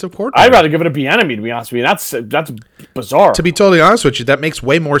offensive coordinator. I'd rather give it a Bieniemy, to be honest with you. That's bizarre. To be totally honest with you, that makes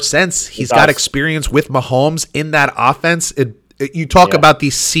way more sense. He's got experience with Mahomes in that offense. You talk about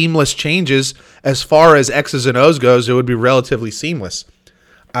these seamless changes. As far as X's and O's goes, it would be relatively seamless.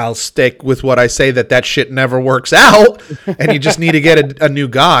 I'll stick with what I say that shit never works out, and you just need to get a new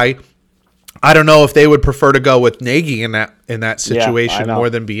guy. I don't know if they would prefer to go with Nagy in that situation more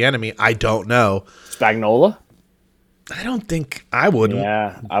than Bieniemy. I don't know. Spagnuolo? I don't think I would.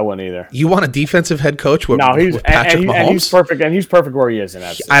 Yeah, I wouldn't either. You want a defensive head coach with Patrick Mahomes? And he's perfect. And he's perfect where he is in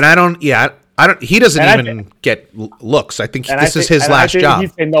that. And I don't. Yeah, I don't. He doesn't even get looks. I think this is his last job.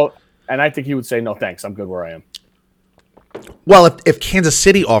 He'd say no, and I think he would say no, thanks. I'm good where I am. Well, if Kansas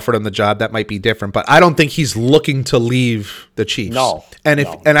City offered him the job, that might be different. But I don't think he's looking to leave the Chiefs. No. And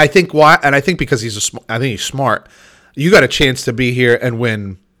I think why? And I think because I think he's smart. You got a chance to be here and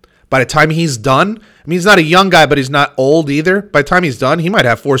win. By the time he's done, I mean he's not a young guy, but he's not old either. By the time he's done, he might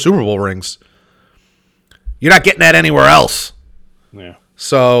have 4 Super Bowl rings. You're not getting that anywhere else. Yeah.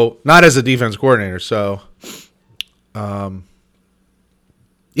 So not as a defense coordinator. So,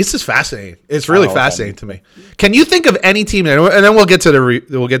 this is fascinating. It's really fascinating to me. Can you think of any team? And then we'll get to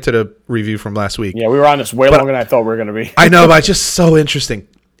the review from last week. Yeah, we were on this way longer than I thought we were going to be. I know, but it's just so interesting.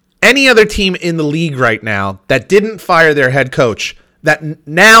 Any other team in the league right now that didn't fire their head coach, that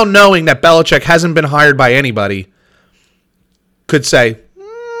now knowing that Belichick hasn't been hired by anybody, could say,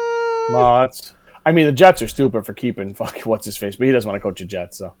 "No, the Jets are stupid for keeping what's his face, but he doesn't want to coach the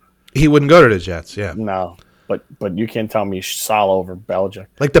Jets, so he wouldn't go to the Jets." Yeah, no. But you can't tell me Saleh over Belichick.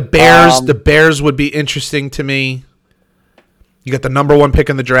 Like the Bears would be interesting to me. You got the number 1 pick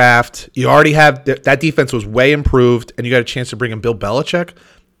in the draft. You already have that defense was way improved, and you got a chance to bring in Bill Belichick.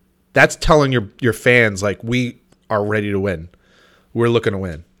 That's telling your fans like we are ready to win. We're looking to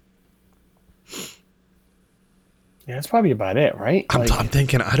win. Yeah, that's probably about it, right? I'm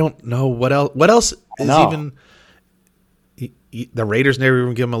thinking I don't know what else. What else is even? The Raiders never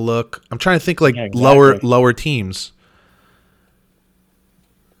even give him a look. I'm trying to think lower teams.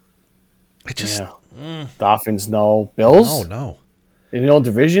 Dolphins, no. Bills? No. In the old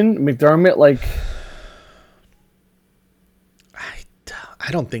division, McDermott,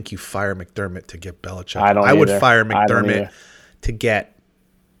 I don't think you fire McDermott to get Belichick. I would fire McDermott to get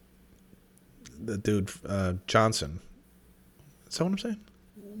the dude Johnson. Is that what I'm saying?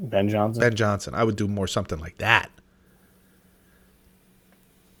 Ben Johnson? Ben Johnson. I would do more something like that.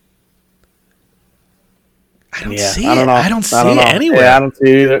 I don't see it. I don't see it anywhere. Yeah, I don't see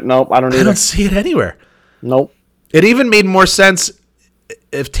it either. Nope, I don't either. I don't see it anywhere. Nope. It even made more sense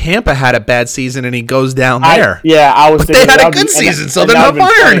if Tampa had a bad season and he goes down there. I was thinking they had a good season, so they're not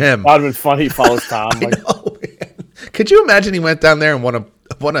firing him. That would have been funny. He follows Tom. Could you imagine he went down there and won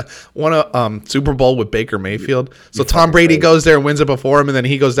a Super Bowl with Baker Mayfield? So Tom Brady goes there and wins it before him, and then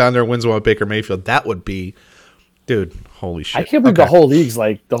he goes down there and wins one with Baker Mayfield. That would be, dude. Holy shit! I can't believe the whole league's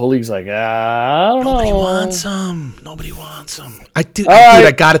like, I don't know. Nobody wants him. I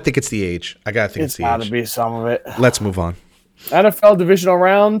gotta think it's the age. It's gotta be some of it. Let's move on. NFL divisional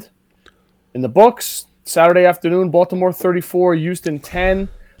round in the books. Saturday afternoon, Baltimore 34, Houston 10.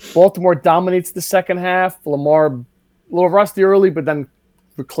 Baltimore dominates the second half. Lamar a little rusty early, but then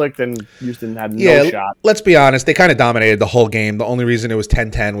clicked and Houston had no shot. Let's be honest. They kind of dominated the whole game. The only reason it was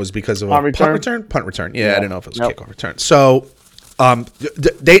 10-10 was because of a punt return. Yeah, I don't know if it was kickoff return. So,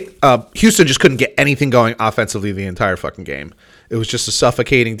 Houston just couldn't get anything going offensively the entire fucking game. It was just a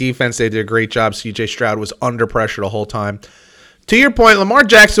suffocating defense. They did a great job. C.J. Stroud was under pressure the whole time. To your point, Lamar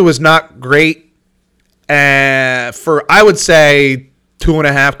Jackson was not great for, I would say,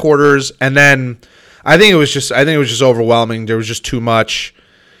 2.5 quarters, and then I think it was just overwhelming. There was just too much.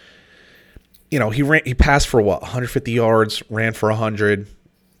 He passed for 150 yards, ran for 100,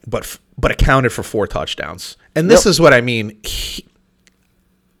 but accounted for 4 touchdowns. And this is what I mean.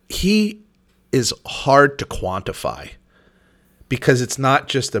 He is hard to quantify because it's not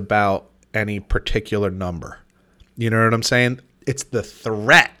just about any particular number. You know what I'm saying? It's the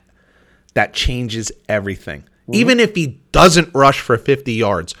threat that changes everything. Mm-hmm. Even if he doesn't rush for 50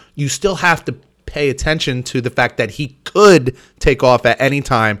 yards, you still have to pay attention to the fact that he could take off at any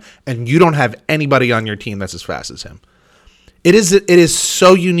time, and you don't have anybody on your team that's as fast as him. It is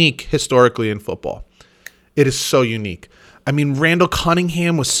so unique historically in football. It is so unique. I mean, Randall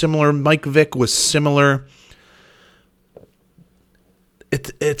Cunningham was similar. Mike Vick was similar.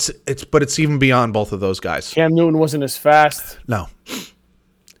 But it's even beyond both of those guys. Cam Newton wasn't as fast. No,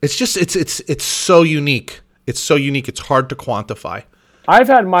 it's just it's so unique. It's so unique. It's hard to quantify. I've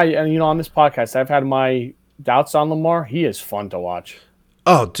had on this podcast, I've had my doubts on Lamar. He is fun to watch.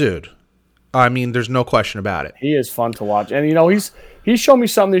 Oh, dude. I mean, there's no question about it. He is fun to watch. And, he's shown me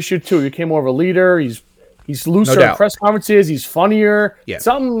something this year, too. He became more of a leader. He's looser No at press conferences. He's funnier. Yeah.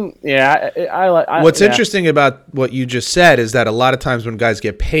 What's interesting about what you just said is that a lot of times when guys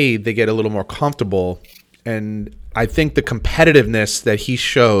get paid, they get a little more comfortable. And I think the competitiveness that he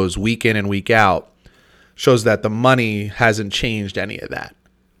shows week in and week out shows that the money hasn't changed any of that.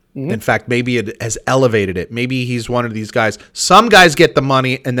 Mm-hmm. In fact, maybe it has elevated it. Maybe he's one of these guys. Some guys get the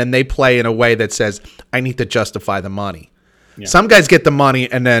money and then they play in a way that says, I need to justify the money. Yeah. Some guys get the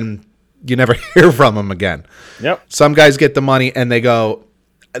money and then you never hear from them again. Yep. Some guys get the money and they don't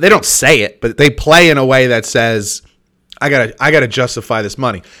say it, but they play in a way that says, I gotta justify this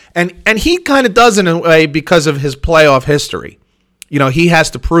money. And he kind of does in a way because of his playoff history. He has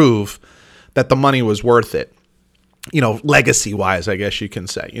to prove that the money was worth it. Legacy-wise, I guess you can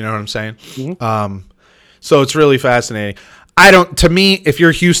say. You know what I'm saying? Mm-hmm. So it's really fascinating. To me, if you're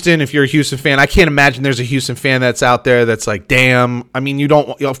a Houston fan, I can't imagine there's a Houston fan that's out there that's like, damn. I mean,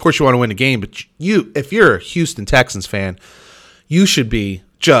 of course you want to win the game, but if you're a Houston Texans fan, you should be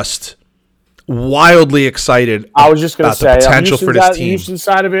just wildly excited. I was just going to say, the potential for this team. Houston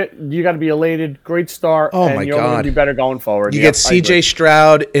side of it, you got to be elated. Great start. Oh, and my you're God. going to be better going forward. You get C.J.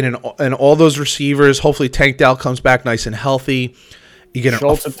 Stroud and all those receivers. Hopefully Tank Dell comes back nice and healthy. You get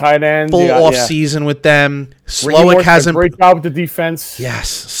Schultz at tight end. Full off season with them. Slowick hasn't great job with the defense. Yes,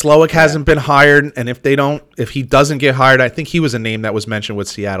 Slowick hasn't been hired, and if he doesn't get hired, I think he was a name that was mentioned with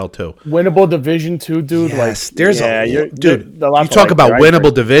Seattle too. Winnable division too, dude. Yes, dude. You talk about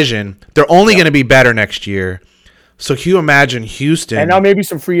winnable division. They're only going to be better next year. So can you imagine Houston? And now maybe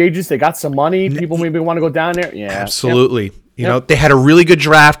some free agents. They got some money. People maybe want to go down there. Yeah, absolutely. Yep. They had a really good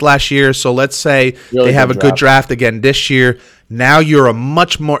draft last year, so let's say they have a good draft again this year. Now you're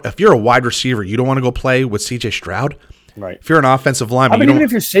if you're a wide receiver, you don't want to go play with C.J. Stroud. Right. If you're an offensive lineman, even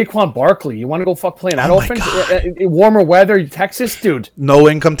if you're Saquon Barkley, you want to go play in that offense? Warmer weather, Texas, dude. No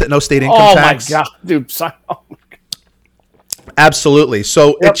state income tax. Oh, my God, dude. Absolutely.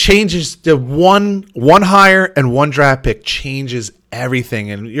 So it changes the one hire and one draft pick changes everything.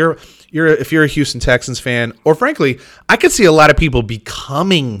 And if you're a Houston Texans fan, or frankly, I could see a lot of people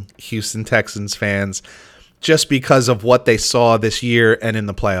becoming Houston Texans fans just because of what they saw this year and in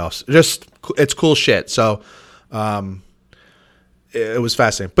the playoffs. It's cool shit. So it was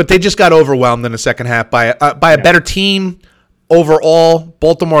fascinating. But they just got overwhelmed in the second half by a better team overall.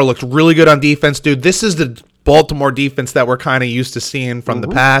 Baltimore looked really good on defense, dude. This is the Baltimore defense that we're kind of used to seeing from the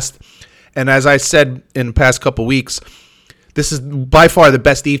past. And as I said in the past couple weeks, this is by far the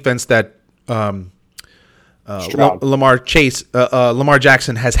best defense that Lamar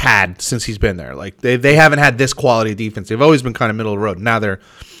Jackson has had since he's been there. Like they haven't had this quality defense. They've always been kind of middle of the road. Now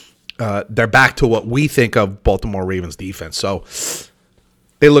they're back to what we think of Baltimore Ravens defense. So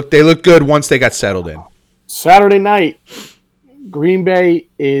they look good once they got settled in. Saturday night, Green Bay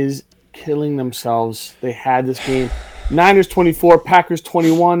is killing themselves. They had this game. Niners 24, Packers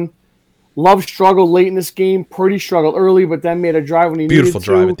 21. Love struggled late in this game. Purdy struggled early, but then made a drive when he needed to. Beautiful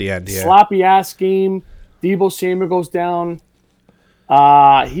drive at the end, yeah. Sloppy ass game. Deebo Samuel goes down.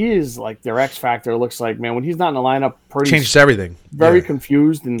 He is like their X factor. It looks like, man, when he's not in the lineup, Purdy changes everything. Very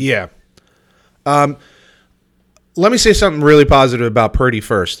confused and Let me say something really positive about Purdy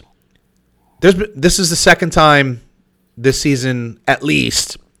first. This is the second time this season, at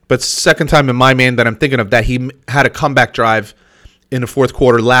least, but second time in my mind that I'm thinking of that he had a comeback drive in the fourth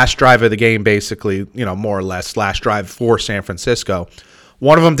quarter, last drive of the game, basically, more or less, last drive for San Francisco.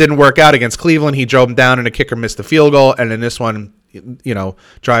 One of them didn't work out against Cleveland. He drove them down, and the kicker missed the field goal. And then this one,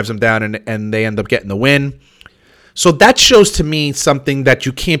 drives them down, and they end up getting the win. So that shows to me something that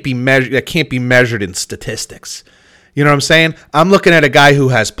can't be measured in statistics. You know what I'm saying? I'm looking at a guy who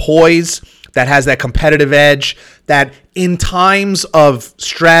has poise, that has that competitive edge, that in times of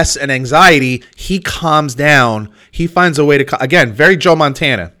stress and anxiety, he calms down. He finds a way to, again, very Joe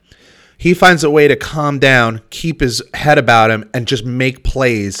Montana. He finds a way to calm down, keep his head about him, and just make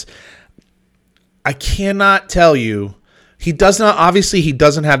plays. I cannot tell you. He doesn't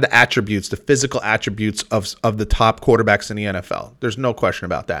have the attributes, the physical attributes of the top quarterbacks in the NFL. There's no question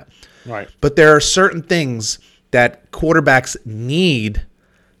about that. Right. But there are certain things that quarterbacks need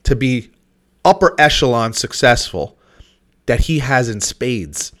to be upper echelon successful that he has in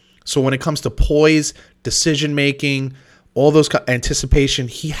spades. So when it comes to poise, decision making, all those anticipation,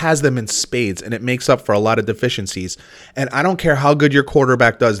 he has them in spades, and it makes up for a lot of deficiencies. And I don't care how good your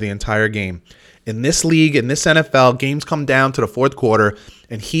quarterback does the entire game. In this league, in this NFL, games come down to the fourth quarter,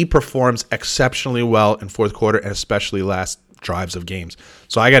 and he performs exceptionally well in fourth quarter, and especially last drives of games.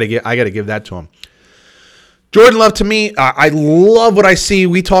 So I got to give that to him. Jordan Love, to me, I love what I see.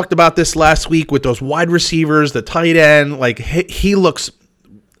 We talked about this last week with those wide receivers, the tight end. Like, he looks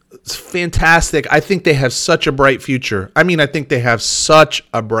fantastic. I think they have such a bright future.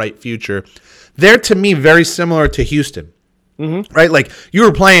 They're, to me, very similar to Houston. Mm-hmm. Right? Like, you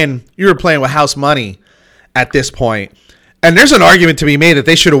were playing with house money at this point. And there's an argument to be made that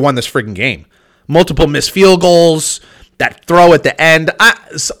they should have won this freaking game. Multiple missed field goals, that throw at the end.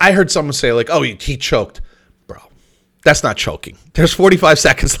 I heard someone say, like, oh, he choked. That's not choking. There's 45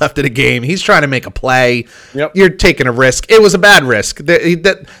 seconds left in the game. He's trying to make a play. Yep. You're taking a risk. It was a bad risk. If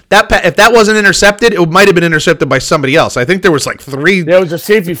that wasn't intercepted, it might have been intercepted by somebody else. I think there was like three. There was a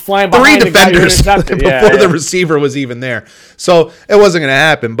safety flying behind three defenders before the the receiver was even there. So it wasn't going to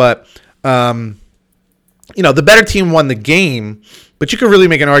happen. But the better team won the game. But you could really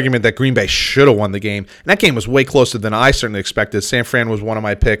make an argument that Green Bay should have won the game. And that game was way closer than I certainly expected. San Fran was one of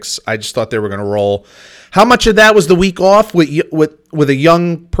my picks. I just thought they were going to roll. How much of that was the week off with a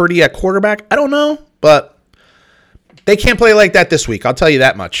young Purdy at quarterback? I don't know, but they can't play like that this week. I'll tell you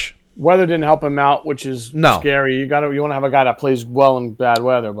that much. Weather didn't help him out, which is scary. You want to have a guy that plays well in bad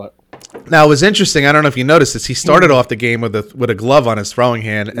weather, but now it was interesting. I don't know if you noticed this. He started off the game with a glove on his throwing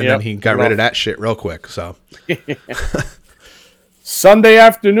hand, and then he got rid of that shit real quick. So. Sunday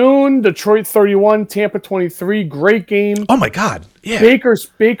afternoon, Detroit 31, Tampa 23. Great game. Oh my God! Yeah,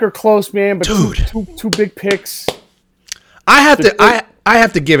 Baker close, man, but dude, two big picks. I have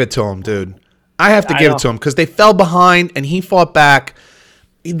to give it to him, dude. I have to give it to him because they fell behind and he fought back.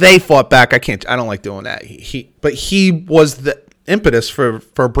 They fought back. I don't like doing that. But he was the impetus for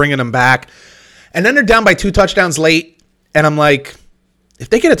bringing them back. And then they're down by 2 touchdowns late, and I'm like, if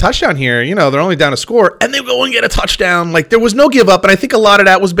they get a touchdown here, they're only down a score, and they go and get a touchdown. Like, there was no give up, and I think a lot of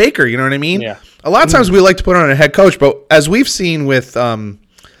that was Baker. You know what I mean? Yeah. A lot of times we like to put on a head coach, but as we've seen with,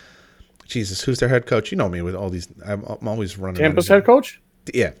 Jesus, who's their head coach? You know me with all these. I'm always running. Tampa's head coach?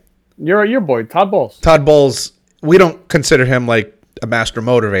 Yeah. Your boy, Todd Bowles. Todd Bowles. We don't consider him like a master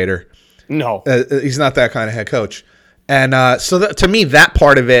motivator. No, he's not that kind of head coach. And so to me, that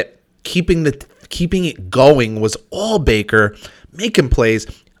part of it, keeping it going, was all Baker. Making plays.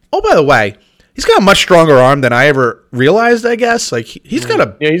 Oh, by the way, he's got a much stronger arm than I ever realized, I guess. Like, he throws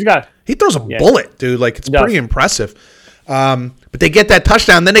a bullet, dude. Like, it's pretty impressive. But they get that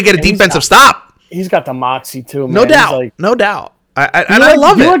touchdown, then they get a defensive stop. He's got the moxie, too, man. No doubt. I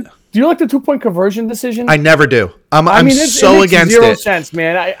love it. Do you like the 2-point conversion decision? I never do. I'm so against it. It makes 0 sense,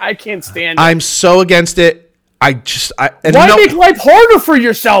 man. I can't stand it. I'm so against it. Why make life harder for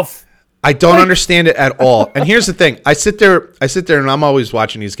yourself? I don't understand it at all. And here's the thing. I sit there and I'm always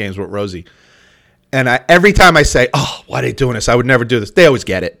watching these games with Rosie. And every time I say, oh, why are they doing this? I would never do this. They always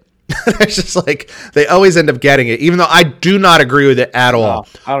get it. It's just like, they always end up getting it, even though I do not agree with it at all.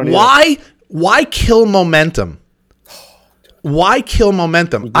 I don't either. Why kill momentum? Why kill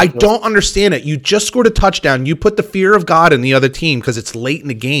momentum? I don't understand it. You just scored a touchdown. You put the fear of God in the other team because it's late in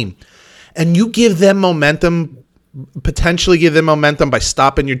the game. And you give them momentum, potentially give them momentum by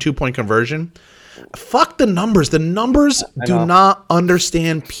stopping your 2-point conversion. Fuck the numbers. The numbers do not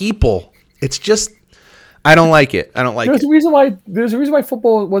understand people. It's just, I don't like it. There's a reason why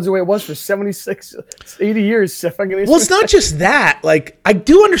football was the way it was for 76, 80 years. Well, it's not just that. Like, I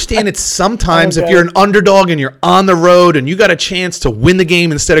do understand it sometimes if you're an underdog and you're on the road and you got a chance to win the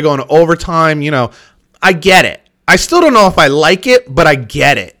game instead of going to overtime, I get it. I still don't know if I like it, but I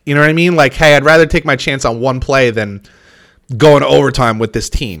get it. You know what I mean? Like, hey, I'd rather take my chance on one play than going to overtime with this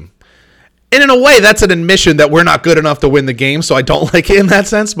team. And in a way, that's an admission that we're not good enough to win the game, so I don't like it in that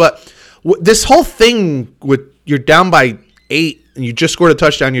sense. But this whole thing with you're down by 8 and you just scored a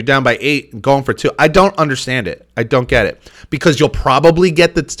touchdown, you're down by 8 and going for 2, I don't understand it. I don't get it. Because you'll probably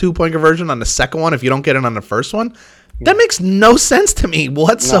get the 2-point conversion on the second one if you don't get it on the first one. That makes no sense to me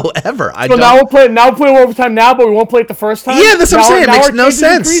whatsoever. No. So now we're playing overtime now, but we won't play it the first time? Yeah, that's what I'm saying. It makes no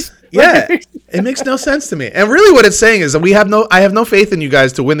sense. Yeah, it makes no sense to me. And really what it's saying is that I have no faith in you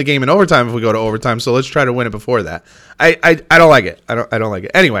guys to win the game in overtime if we go to overtime, so let's try to win it before that. I don't like it. I don't like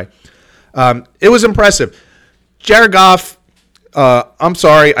it. Anyway, it was impressive. Jared Goff, I'm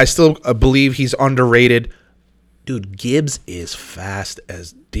sorry, I still believe he's underrated. Dude, Gibbs is fast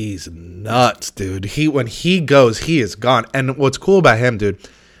as these nuts, dude. When he goes, he is gone. And what's cool about him, dude,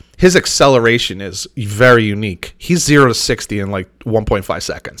 his acceleration is very unique. He's 0 to 60 in like 1.5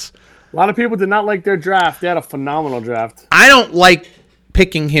 seconds. A lot of people did not like their draft. They had a phenomenal draft. I don't like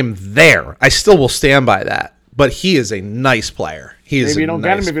picking him there. I still will stand by that. But he is a nice player. Maybe you don't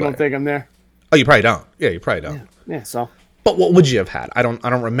get him if you don't take him there. Oh, you probably don't. Yeah, you probably don't. Yeah, so. But what would you have had? I don't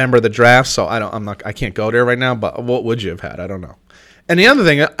remember the draft, so I can't go there right now. But what would you have had? I don't know. And the other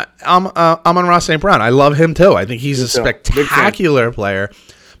thing, I'm on Ross St. Brown. I love him too. I think he's a spectacular player.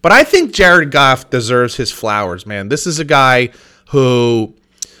 But I think Jared Goff deserves his flowers, man. This is a guy who,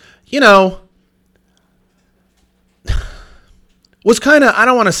 was kind of, I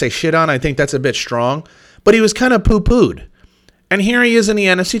don't want to say shit on. I think that's a bit strong. But he was kind of poo-pooed. And here he is in the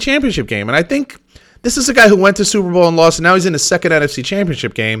NFC Championship game. And I think this is a guy who went to Super Bowl and lost, and now he's in his second NFC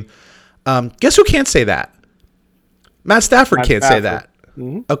Championship game. Guess who can't say that? Matt Stafford can't say that.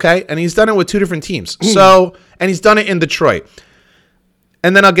 Mm-hmm. Okay? And he's done it with 2 different teams. And he's done it in Detroit.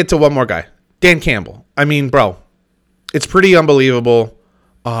 And then I'll get to one more guy. Dan Campbell. I mean, bro, it's pretty unbelievable.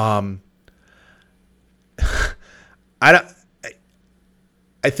 I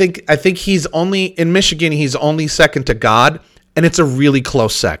think he's only in Michigan, he's only second to God, and it's a really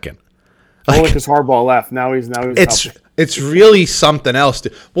close second. Only because Harbaugh left. Now he's it's really something else.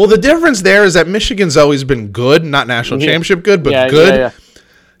 Well, the difference there is that Michigan's always been good, not national championship good, but good. Yeah.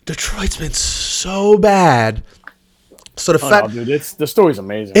 Detroit's been so bad. So the story's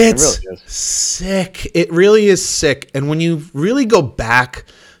amazing. It's it really is. sick. It really is sick. And when you really go back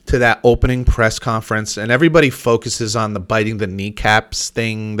to that opening press conference and everybody focuses on the biting the kneecaps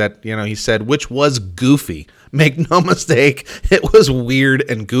thing that, he said, which was goofy. Make no mistake, it was weird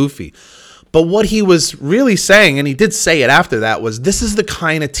and goofy. But what he was really saying, and he did say it after that, was this is the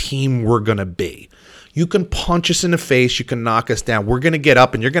kind of team we're going to be. You can punch us in the face. You can knock us down. We're going to get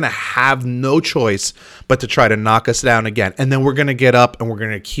up, and you're going to have no choice but to try to knock us down again. And then we're going to get up, and we're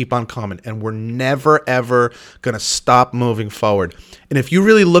going to keep on coming. And we're never, ever going to stop moving forward. And if you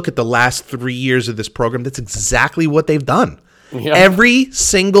really look at the last 3 years of this program, that's exactly what they've done. Yeah. Every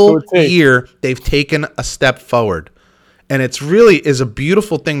single year, they've taken a step forward. And it's really is a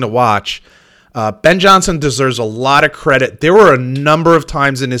beautiful thing to watch. Ben Johnson deserves a lot of credit. There were a number of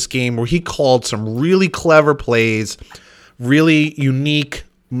times in this game where he called some really clever plays, really unique,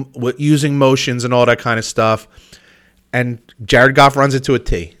 using motions and all that kind of stuff. And Jared Goff runs it to a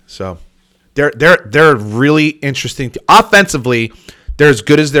T. So they're really interesting. Offensively, they're as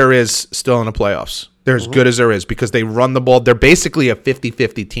good as there is still in the playoffs. They're as good as there is because they run the ball. They're basically a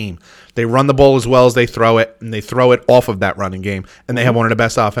 50-50 team. They run the ball as well as they throw it, and they throw it off of that running game, and they have one of the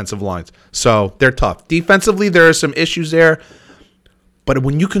best offensive lines. So they're tough. Defensively, there are some issues there, but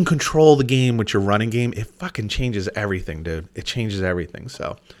when you can control the game with your running game, it fucking changes everything, dude. It changes everything.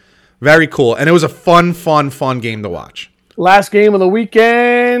 So very cool. And it was a fun game to watch. Last game of the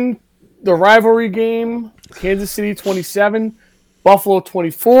weekend, the rivalry game, Kansas City 27. Buffalo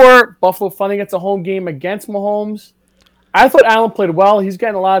 24. Buffalo finally gets a home game against Mahomes. I thought Allen played well. He's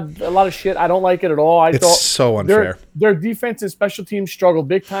getting a lot of shit. I don't like it at all. It's so unfair. Their defense and special teams struggled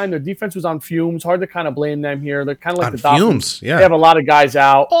big time. Their defense was on fumes. Hard to kind of blame them here. They're kind of like the Dolphins. Yeah. They have a lot of guys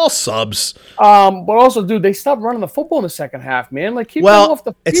out. All subs. But also, dude, they stopped running the football in the second half, man. Like, keep them off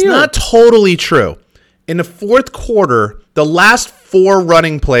the field. It's not totally true. In the fourth quarter, the last 4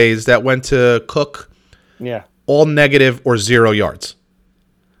 running plays that went to Cook, all negative or 0 yards.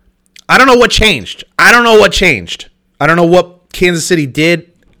 I don't know what changed. I don't know what Kansas City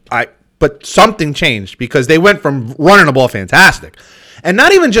did, but something changed because they went from running the ball fantastic. And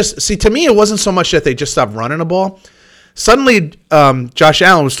not even just, to me, it wasn't so much that they just stopped running the ball. Suddenly, Josh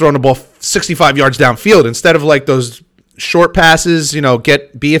Allen was throwing the ball 65 yards downfield instead of like those short passes,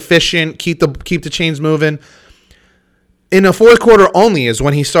 be efficient, keep the chains moving. In the fourth quarter only is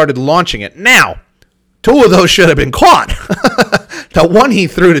when he started launching it. Now, 2 of those should have been caught. The one he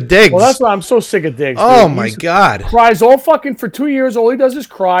threw to Diggs. Well, that's why I'm so sick of Diggs. Oh, dude. my God. Cries all fucking for 2 years. All he does is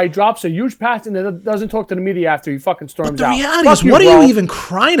cry, drops a huge pass, and then doesn't talk to the media after he fucking storms The out. reality Fuck is, what bro. are you even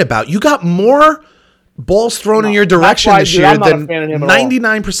crying about? You got more balls thrown in your direction why, this dude, year I'm not a than fan of him at all.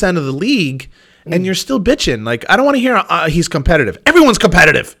 99% of the league, and you're still bitching. Like, I don't want to hear he's competitive. Everyone's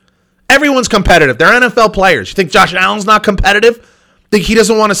competitive. Everyone's competitive. They're NFL players. You think Josh Allen's not competitive? Think he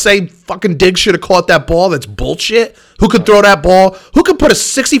doesn't want to say fucking Diggs should have caught that ball? That's bullshit. Who could throw that ball? Who could put a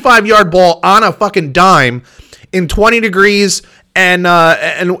 65-yard ball on a fucking dime in 20 degrees and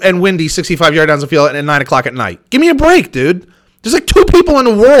windy 65-yard down the field at 9 o'clock at night? Give me a break, dude. There's like 2 people in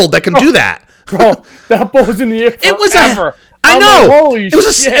the world that can do that. Bro, that ball was in the air forever. It was I I know. like, holy it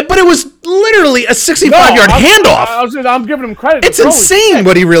was shit. but it was literally a 65-yard handoff. I'm giving him credit. It's Bro, insane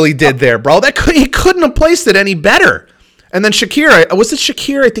what he really did there, bro. He couldn't have placed it any better. And then Shakir, was it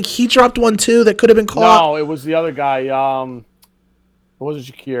Shakir? I think he dropped one too that could have been caught. No, it was the other guy. It wasn't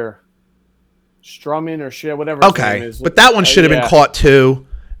Shakir. Strummin or shit, whatever his name Okay, is. but that one should have been caught too.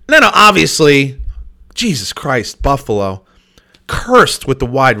 No, obviously, Jesus Christ, Buffalo, cursed with the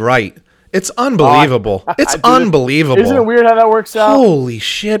wide right. It's unbelievable. It's unbelievable. Isn't it weird how that works out? Holy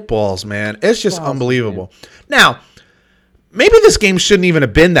shit balls, man. It's just unbelievable. Now, maybe this game shouldn't even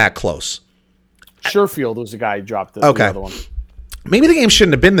have been that close. Sherfield was the guy who dropped the Okay. other one. Maybe the game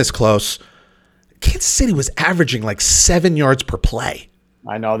shouldn't have been this close. Kansas City was averaging like 7 yards per play.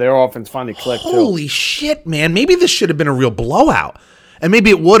 I know. Their offense finally clicked, too. Holy shit, man. Maybe this should have been a real blowout. And maybe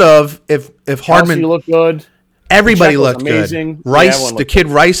it would have if Hardman... Kelsey looked good. Everybody Check was looked amazing. good. Yeah, Rice, everyone the looked kid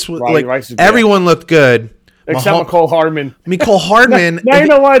Rice, Rice is good. everyone looked good. Except McCole Hardman. I mean, Cole Hardman... Now you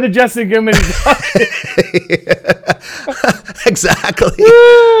know why the Jets didn't give him any Exactly.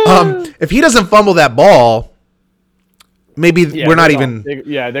 If he doesn't fumble that ball, maybe we're not even...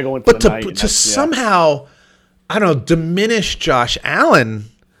 they're going But the night. to somehow, I don't know, diminish Josh Allen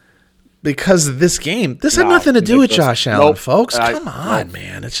because of this game. This had nothing to do with Josh Allen, Nope. folks. Come on,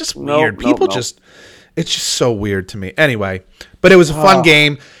 man. It's just Nope, weird. nope, People nope. just... It's just so weird to me. Anyway, but it was a fun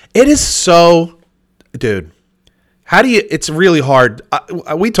game. It is so... Dude, how do you... It's really hard.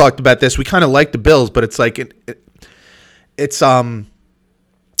 We talked about this. We kind of like the Bills, but it's like... It's one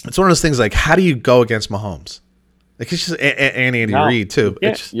of those things like, how do you go against Mahomes? Like, it's just... And Andy Reid, too.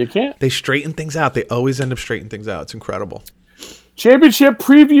 You can't. They straighten things out. They always end up straightening things out. It's incredible. Championship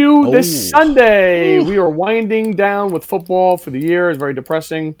preview this Sunday. We are winding down with football for the year. It's very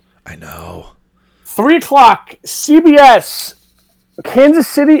depressing. I know. 3 o'clock, CBS, Kansas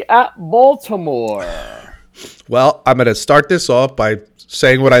City at Baltimore. Well, I'm going to start this off by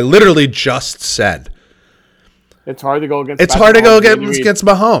saying what I literally just said. It's hard to go against. It's hard to go against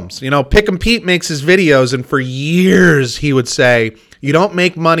Mahomes. You know, Pick and Pete makes his videos, and for years he would say, you don't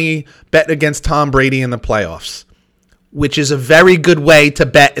make money betting against Tom Brady in the playoffs, which is a very good way to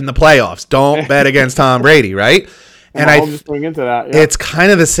bet in the playoffs. Don't bet against Tom Brady, right? And Mahomes is going into that. Yeah. It's kind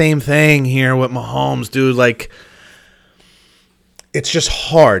of the same thing here with Mahomes, dude. Like, it's just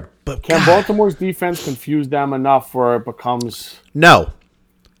hard. But Can God, Baltimore's defense confuse them enough where it becomes... No.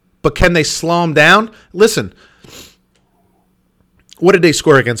 But can they slow him down? Listen, what did they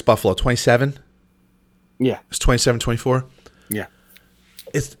score against Buffalo? 27? Yeah. It's 27-24? Yeah.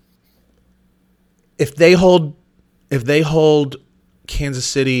 If they hold Kansas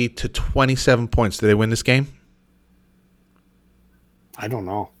City to 27 points, do they win this game? I don't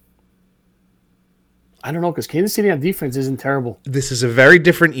know because Kansas City on defense isn't terrible. This is a very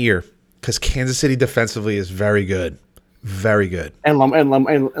different year because Kansas City defensively is very good. Very good. And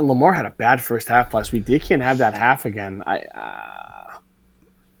Lamar had a bad first half last week. They can't have that half again.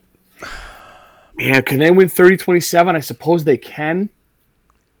 Man, can they win 30-27? I suppose they can.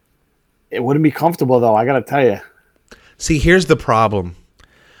 It wouldn't be comfortable, though, I got to tell you. See, here's the problem.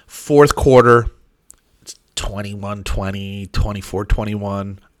 Fourth quarter, it's 21-20,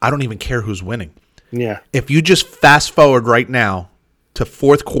 24-21. I don't even care who's winning. Yeah. If you just fast forward right now to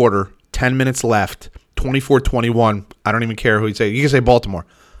fourth quarter, 10 minutes left, 24-21, I don't even care who you say. You can say Baltimore.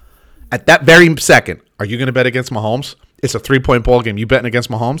 At that very second, are you going to bet against Mahomes? It's a 3-point ball game. You betting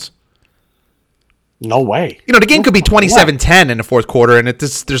against Mahomes? No way. You know, the game could be 27-10 in the fourth quarter, and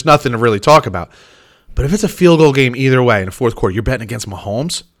there's nothing to really talk about. But if it's a field goal game either way in the fourth quarter, you're betting against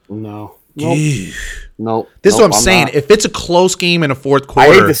Mahomes? No. Nope. This is what I'm saying. Not. If it's a close game in the fourth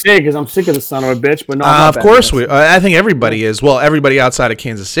quarter... I hate to say it because I'm sick of the son of a bitch, but no, I'm not of course we... I think everybody is. Well, everybody outside of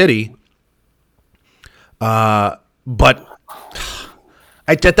Kansas City. But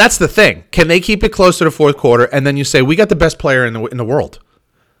that's the thing. Can they keep it close to the fourth quarter, and then you say, we got the best player in the world?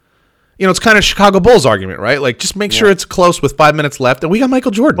 it's kind of Chicago Bulls argument, right? Like, just make sure it's close with 5 minutes left, and we got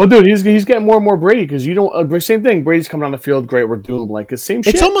Michael Jordan. Oh, dude, he's getting more and more Brady because you don't. Same thing. Brady's coming on the field, great. We're doing like the same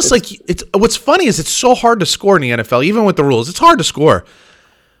shit. It's almost like what's funny is it's so hard to score in the NFL, even with the rules. It's hard to score.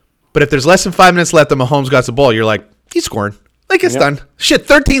 But if there's less than 5 minutes left and Mahomes got the ball, you're like, he's scoring. Like, it's done. Shit,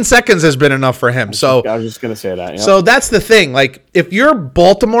 13 seconds has been enough for him. So I was just going to say that. Yep. So that's the thing. Like, if you're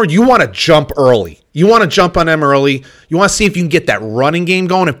Baltimore, you want to jump early. You want to jump on them early. You want to see if you can get that running game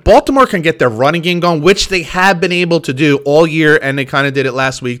going. If Baltimore can get their running game going, which they have been able to do all year, and they kind of did it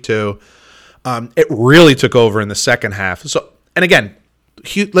last week too, it really took over in the second half. So, and again,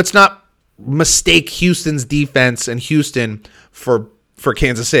 let's not mistake Houston's defense and Houston for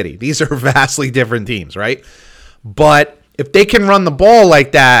Kansas City. These are vastly different teams, right? But if they can run the ball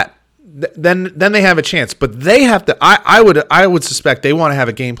like that, then they have a chance. But they have to. I would suspect they want to have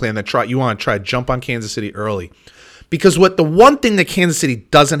a game plan that you want to try to jump on Kansas City early, because the one thing that Kansas City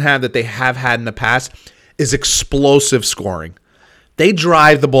doesn't have that they have had in the past is explosive scoring. They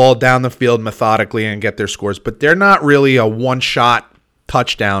drive the ball down the field methodically and get their scores, but they're not really a one-shot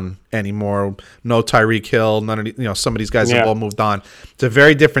touchdown anymore. No Tyreek Hill, none of some of these guys have all moved on. It's a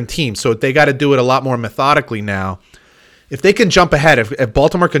very different team, so they got to do it a lot more methodically now. If they can jump ahead, if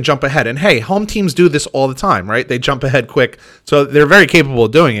Baltimore can jump ahead, and hey, home teams do this all the time, right? They jump ahead quick, so they're very capable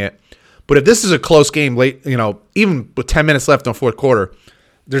of doing it. But if this is a close game late, even with 10 minutes left in the fourth quarter,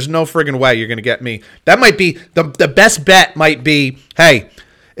 there's no friggin' way you're going to get me. That might be the best bet. Might be, hey,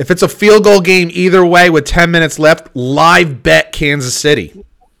 if it's a field goal game either way with 10 minutes left, live bet Kansas City.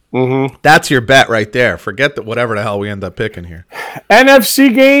 Mm-hmm. That's your bet right there. Forget that whatever the hell we end up picking here.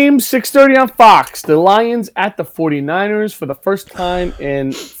 NFC game, 6:30 on Fox. The Lions at the 49ers for the first time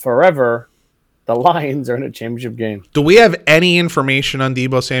in forever. The Lions are in a championship game. Do we have any information on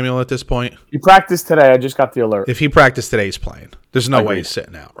Deebo Samuel at this point? He practiced today. I just got the alert. If he practiced today, he's playing. There's no way he's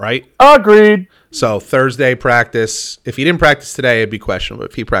sitting out, right? Agreed. So Thursday practice. If he didn't practice today, it'd be questionable.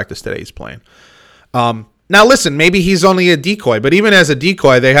 If he practiced today, he's playing. Now, listen, maybe he's only a decoy, but even as a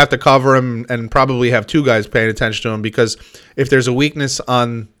decoy, they have to cover him and probably have two guys paying attention to him, because if there's a weakness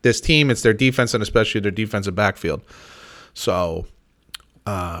on this team, it's their defense and especially their defensive backfield. So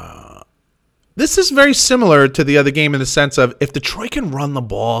this is very similar to the other game in the sense of if Detroit can run the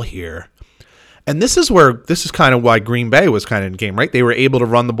ball here, and this is kind of why Green Bay was kind of in the game, right? They were able to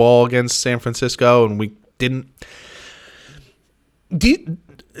run the ball against San Francisco, and we didn't.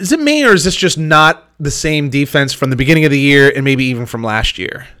 Is it me, or is this just not the same defense from the beginning of the year and maybe even from last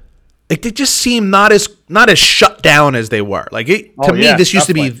year? Like, they just seem not as shut down as they were. Like, this used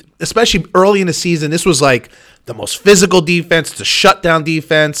to be, especially early in the season, this was like the most physical defense. It's a shutdown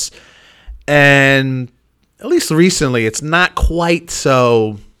defense, and at least recently, it's not quite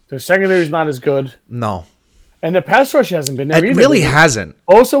so. The secondary is not as good. No. And the pass rush hasn't been there either. It really hasn't.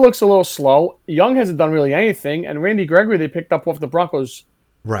 Also looks a little slow. Young hasn't done really anything, and Randy Gregory they picked up off the Broncos.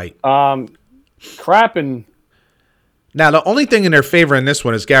 Right. Crap. And now the only thing in their favor in this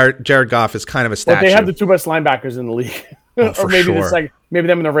one is Jared Goff is kind of a statue. But they have the two best linebackers in the league. Oh, or maybe maybe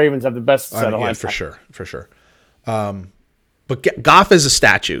them and the Ravens have the best set of For linebackers. sure. But Goff is a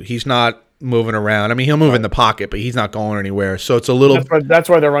statue. He's not moving around. I mean, he'll move in the pocket, but he's not going anywhere. So it's a little. That's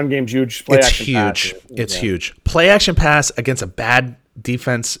why their run game's huge. It's huge. It's huge. Play action pass against a bad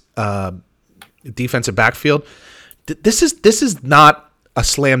defensive backfield. This is not a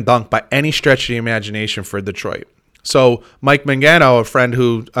slam dunk by any stretch of the imagination for Detroit. So Mike Mangano, a friend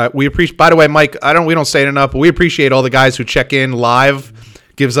who we appreciate. By the way, Mike, we don't say it enough, but we appreciate all the guys who check in live.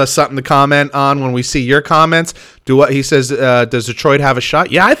 Gives us something to comment on when we see your comments. He says, does Detroit have a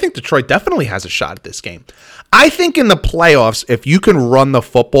shot? Yeah, I think Detroit definitely has a shot at this game. I think in the playoffs, if you can run the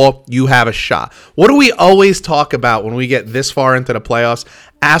football, you have a shot. What do we always talk about when we get this far into the playoffs?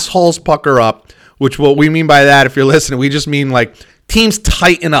 Assholes pucker up, which what we mean by that, if you're listening, we just mean like teams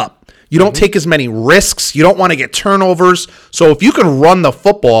tighten up. You don't take as many risks. You don't want to get turnovers. So if you can run the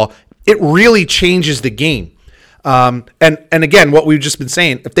football, it really changes the game. And again, what we've just been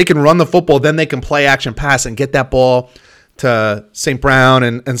saying, if they can run the football, then they can play action pass and get that ball to St. Brown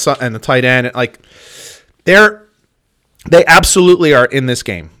and the tight end. Like they absolutely are in this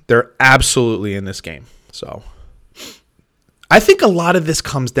game. They're absolutely in this game. So I think a lot of this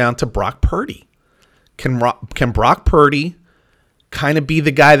comes down to Brock Purdy. Can Brock Purdy kind of be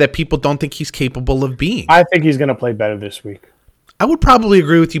the guy that people don't think he's capable of being? I think he's going to play better this week. I would probably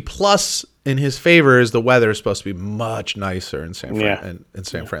agree with you. Plus, in his favor, is the weather is supposed to be much nicer in San Fran in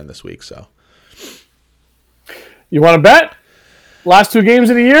San Fran this week. So, you want to bet? Last two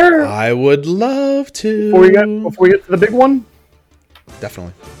games of the year? I would love to. Before we get to the big one?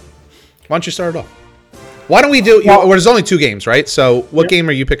 Definitely. Why don't you start it off? Why don't we do... Well, there's only two games, right? So what game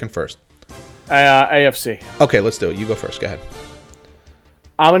are you picking first? AFC. Okay, let's do it. You go first. Go ahead.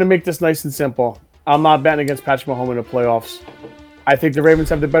 I'm going to make this nice and simple. I'm not betting against Patrick Mahomes in the playoffs. I think the Ravens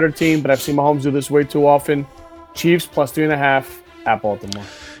have the better team, but I've seen Mahomes do this way too often. Chiefs plus 3.5 at Baltimore.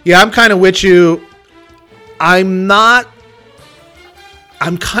 Yeah, I'm kind of with you. I'm kind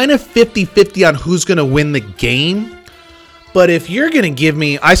of 50-50 on who's going to win the game. But if you're going to give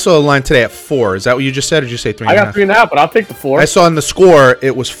me, I saw a line today at 4. Is that what you just said, or did you say 3.5? I got 3.5, but I'll take the 4. I saw in the score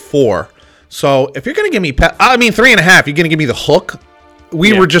it was 4. So if you're going to give me, 3.5, you're going to give me the hook.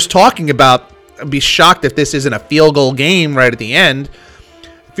 We were just talking about, I'd be shocked if this isn't a field goal game right at the end.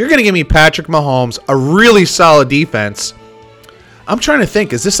 If you're going to give me Patrick Mahomes, a really solid defense, I'm trying to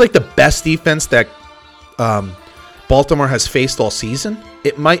think, is this like the best defense that Baltimore has faced all season?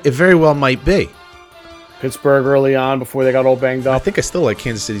 It very well might be. Pittsburgh early on before they got all banged up. I think I still like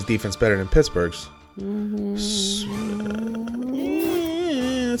Kansas City's defense better than Pittsburgh's.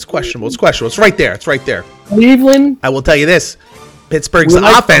 It's questionable. It's right there. Cleveland. I will tell you this. Pittsburgh's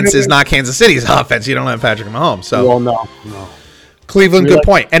offense is not Kansas City's offense. You don't have Patrick Mahomes. So. Well, no. Cleveland, good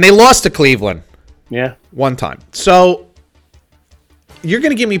point. And they lost to Cleveland. Yeah. One time. So you're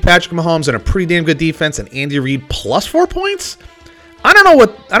going to give me Patrick Mahomes and a pretty damn good defense and Andy Reid plus 4 points? I don't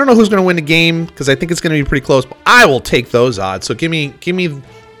know who's going to win the game because I think it's going to be pretty close, but I will take those odds. So give me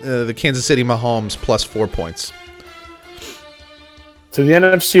the Kansas City Mahomes plus 4 points. To the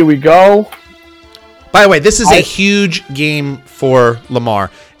NFC we go. By the way, this is a huge game for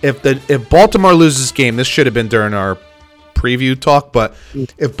Lamar. If Baltimore loses this game, this should have been during our preview talk, but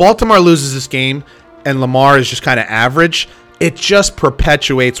if Baltimore loses this game and Lamar is just kind of average, it just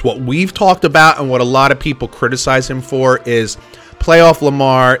perpetuates what we've talked about and what a lot of people criticize him for is playoff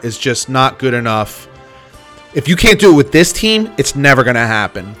Lamar is just not good enough. If you can't do it with this team, it's never going to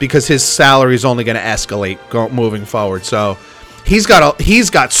happen because his salary is only going to escalate moving forward. So he's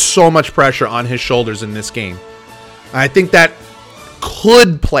got so much pressure on his shoulders in this game. I think that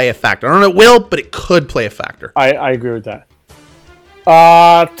could play a factor. I don't know if it will, but it could play a factor. I agree with that.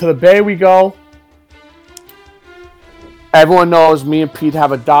 To the Bay we go. Everyone knows me and Pete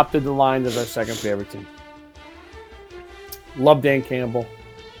have adopted the Lions as our second favorite team. Love Dan Campbell.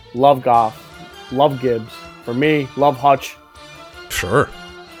 Love Goff. Love Gibbs. For me, love Hutch. Sure.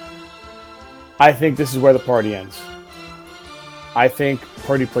 I think this is where the party ends. I think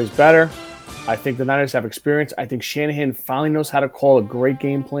Purdy plays better. I think the Niners have experience. I think Shanahan finally knows how to call a great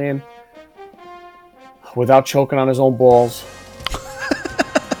game plan without choking on his own balls.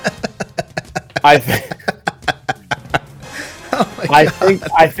 I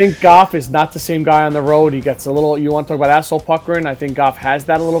think Goff is not the same guy on the road. He gets a little. You want to talk about asshole puckering? I think Goff has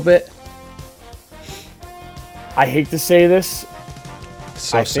that a little bit. I hate to say this.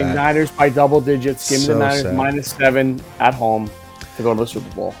 I think Niners by double digits. Give me the Niners -7 at home to go to the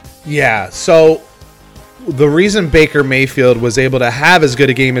Super Bowl. Yeah. So the reason Baker Mayfield was able to have as good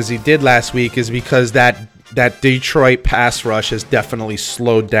a game as he did last week is because that Detroit pass rush has definitely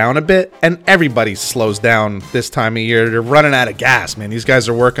slowed down a bit, and everybody slows down this time of year. They're running out of gas, man. These guys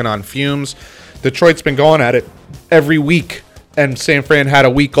are working on fumes. Detroit's been going at it every week, and San Fran had a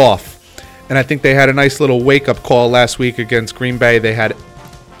week off. And I think they had a nice little wake-up call last week against Green Bay. They had,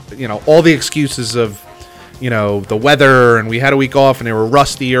 all the excuses of, the weather, and we had a week off, and they were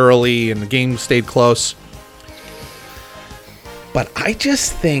rusty early, and the game stayed close. But I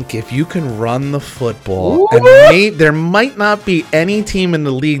just think if you can run the football, and there might not be any team in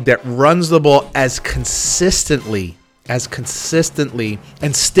the league that runs the ball as consistently,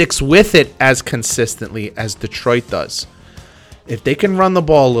 and sticks with it as consistently as Detroit does. If they can run the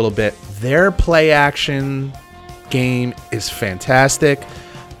ball a little bit, their play action game is fantastic.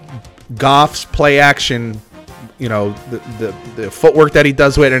 Goff's play action, the footwork that he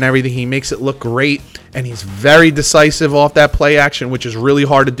does with it and everything, he makes it look great. And he's very decisive off that play action, which is really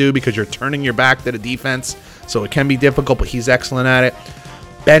hard to do because you're turning your back to the defense. So it can be difficult, but he's excellent at it.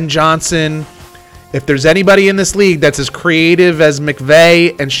 Ben Johnson, if there's anybody in this league that's as creative as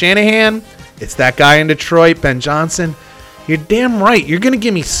McVay and Shanahan, it's that guy in Detroit, Ben Johnson. You're damn right. You're going to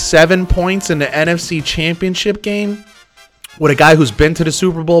give me 7 points in the NFC Championship game with a guy who's been to the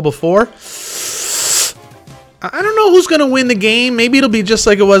Super Bowl before? I don't know who's going to win the game. Maybe it'll be just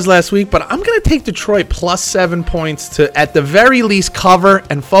like it was last week, but I'm going to take Detroit plus 7 points to, at the very least, cover.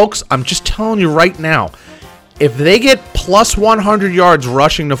 And, folks, I'm just telling you right now, if they get plus 100 yards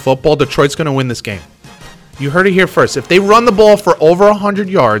rushing the football, Detroit's going to win this game. You heard it here first. If they run the ball for over 100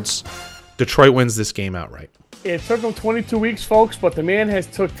 yards, Detroit wins this game outright. It took him 22 weeks, folks, but the man has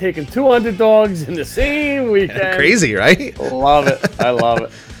taken 2 underdogs in the same weekend. Crazy, right? Love it. I love it.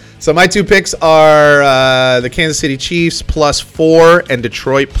 So my two picks are the Kansas City Chiefs +4 and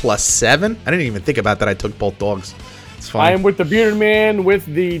Detroit +7. I didn't even think about that. I took both dogs. It's fine. I am with the bearded man with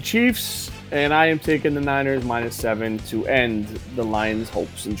the Chiefs, and I am taking the Niners -7 to end the Lions'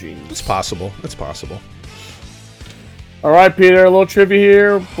 hopes and dreams. It's possible. It's possible. All right, Peter, a little trivia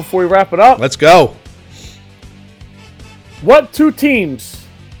here before we wrap it up. Let's go. What two teams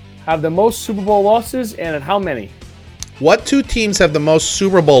have the most Super Bowl losses, and at how many? What two teams have the most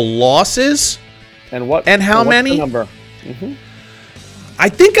Super Bowl losses? And what? And how what's many? The number. I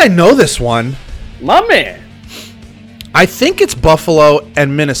think I know this one. My man. I think it's Buffalo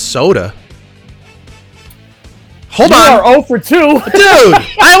and Minnesota. Hold You on. are 0 for 2. Dude,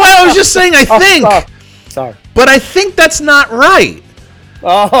 I was just saying I think. Sorry. But I think that's not right.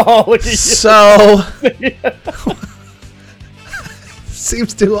 Oh, look at you. So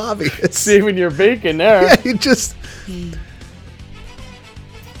seems too obvious. Saving your bacon there. Yeah, you just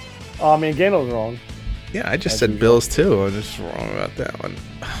Oh, man, Gano's wrong. Yeah, I just said Bills too. I'm just wrong about that one.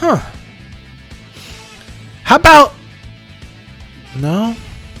 Huh. How about no?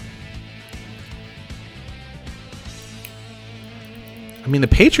 I mean, the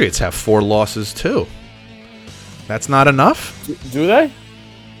Patriots have 4 losses too. That's not enough? Do they?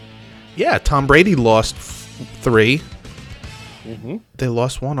 Yeah, Tom Brady lost 3. They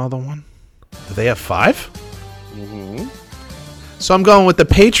lost one other one. Do they have 5? So I'm going with the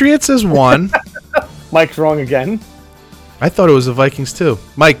Patriots as 1. Mike's wrong again. I thought it was the Vikings too.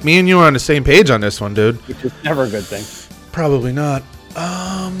 Mike, me and you are on the same page on this one, dude. Which is never a good thing. Probably not.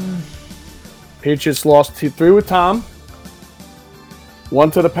 Patriots lost 3 with Tom. 1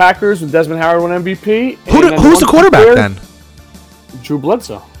 to the Packers with Desmond Howard won MVP. Who's the quarterback then? Drew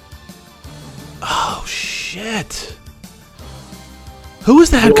Bledsoe. Oh shit! Who was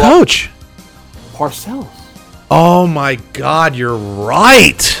the head coach? Parcells. Oh my God, you're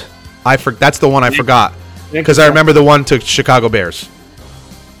right. That's the one I forgot because I remember the one to Chicago Bears.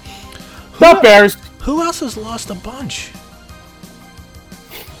 Not Bears. Who else has lost a bunch?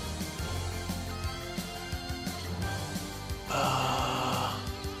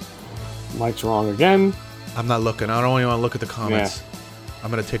 Mike's wrong again. I'm not looking. I don't even want to look at the comments. I'm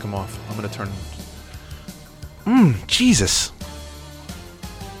gonna take them off. I'm gonna turn. Jesus.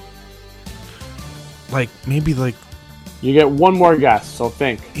 Like maybe like. You get one more guess, so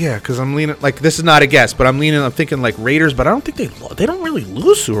think. Yeah, because I'm leaning like this is not a guess, but I'm thinking like Raiders, but I don't think they don't really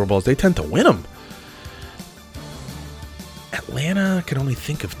lose Super Bowls. They tend to win them. Atlanta, I can only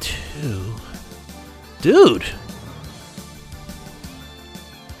think of 2. Dude.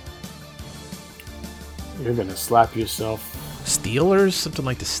 You're gonna slap yourself. Steelers, something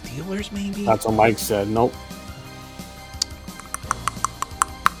like the Steelers, maybe. That's what Mike said. Nope.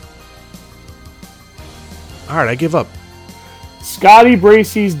 All right, I give up. Scotty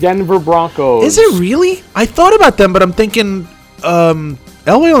Bracey's Denver Broncos. Is it really? I thought about them, but I'm thinking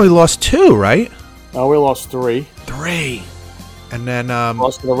Elway only lost 2, right? Oh, we lost 3. 3. And then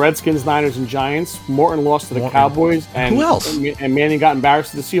Lost to the Redskins, Niners, and Giants. Morton lost to the Cowboys. And who else? And Manning got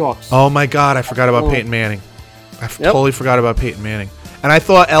embarrassed to the Seahawks. oh my God, I forgot about Peyton Manning. I totally forgot about Peyton Manning. And I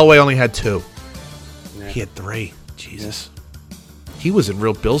thought Elway only had 2. Yeah. He had 3. Jesus. He was in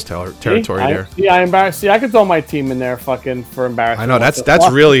real Bills territory there. I embarrassed. See, I could throw my team in there, fucking for embarrassment. I know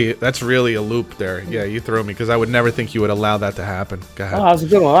that's really a loop there. Yeah, you threw me because I would never think you would allow that to happen. Go ahead. Oh, that was a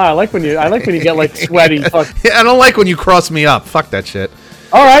good one. I like when you get like sweaty. Fuck. Yeah, I don't like when you cross me up. Fuck that shit.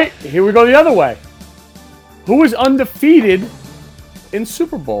 All right, here we go the other way. Who is undefeated in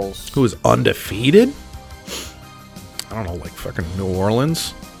Super Bowls? Who is undefeated? I don't know, like fucking New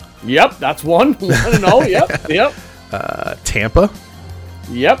Orleans. Yep, that's one. 1-0. Yep. Tampa.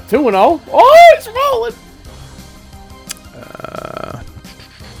 Yep, 2-0. Oh, it's rolling.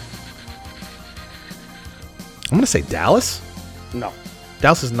 I'm gonna say Dallas. No.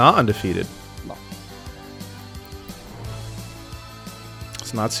 Dallas is not undefeated. No.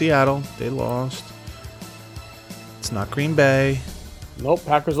 It's not Seattle. They lost. It's not Green Bay. Nope,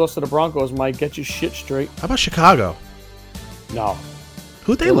 Packers lost to the Broncos. Mike, get your shit straight. How about Chicago? No.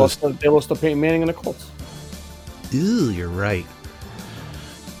 Who'd they lose? They lost to Peyton Manning and the Colts. Ew, you're right.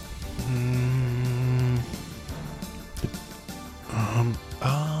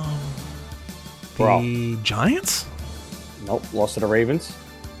 Bro. The Giants? Nope, lost to the Ravens.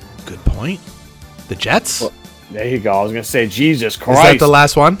 Good point. The Jets? Well, there you go. I was going to say, Jesus Is Christ. that the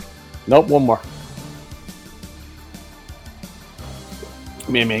last one? Nope, one more.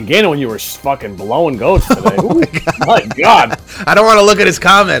 Man, Gano, when you were fucking blowing goats today. My God. I don't want to look at his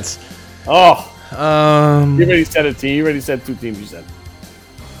comments. Oh. You already said a team. You already said 2 teams, you said.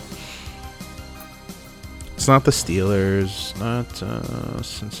 It's not the Steelers. Not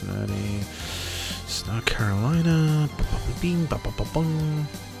Cincinnati. It's not Carolina.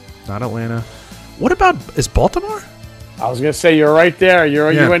 Not Atlanta. What about, is Baltimore? I was gonna say you're right there. You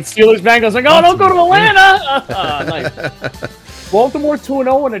Yeah. went Steelers, Bengals. Like, oh, don't go to Atlanta. Nice. Baltimore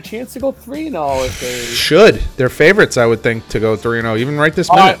 2-0 and a chance to go 3-0 if they. Should. They're favorites, I would think, to go 3-0, even right this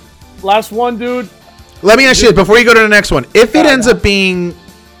All minute. right, last one, dude. Let me ask you this before you go to the next one. If it ends up being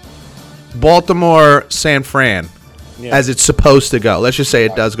Baltimore, San Fran, Yeah. as it's supposed to go, let's just say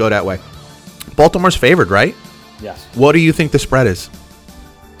it does go that way. Baltimore's favored, right? Yes. What do you think the spread is?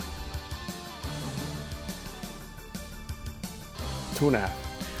 2.5.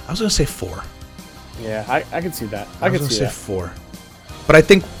 I was going to say 4. Yeah, I can see that. I I was can going to see say that. 4. But I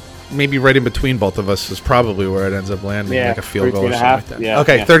think maybe right in between both of us is probably where it ends up landing, Yeah, like a field goal or 13.5. something like that. Yeah,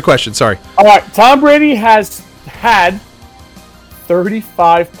 Okay, yeah. third question. Sorry. All right, Tom Brady has had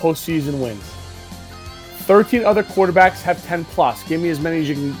 35 postseason wins. 13 other quarterbacks have 10 plus. Give me as many as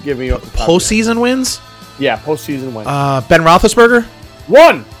you can give me. Off the top of your head. Postseason wins? Yeah, postseason wins. Ben Roethlisberger?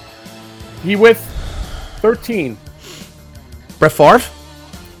 1. He with 13. Brett Favre?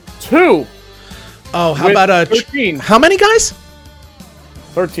 2. Oh, how With about 13. how many guys?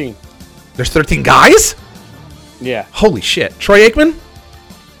 13. There's 13 guys? Yeah, Holy shit. Troy Aikman?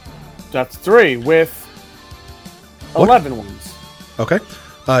 that's 3 with What? 11 wins. Okay.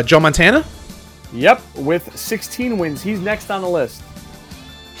 Joe Montana? Yep, with 16 wins. He's next on the list.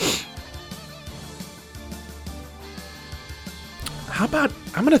 How about,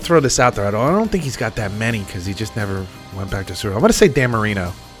 I'm going to throw this out there. I don't think he's got that many because he just never went back to Super Bowl. I'm going to say Dan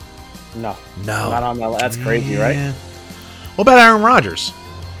Marino. No. No. Not on that. That's crazy, right? Yeah. What about Aaron Rodgers?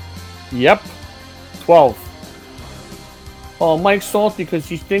 Yep. 12. Oh, Mike's salty because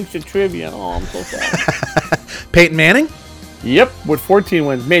he stinks at trivia. Oh, I'm so sorry. Peyton Manning? Yep, with 14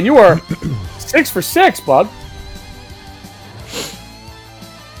 wins. Man, you are 6 for 6, bud.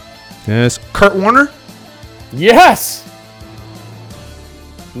 Yes. Kurt Warner? Yes.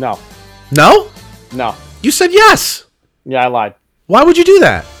 No. No? No. You said yes. Yeah, I lied. Why would you do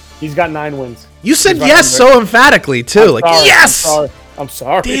that? He's got 9 wins. You said He's yes right. so emphatically, too. I'm Like, sorry, yes! I'm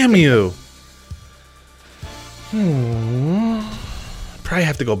sorry. Damn you. Probably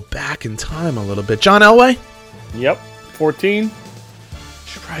have to go back in time a little bit. John Elway? Yep. 14.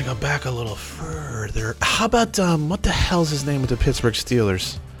 Should probably go back a little further. How about, what the hell's his name with the Pittsburgh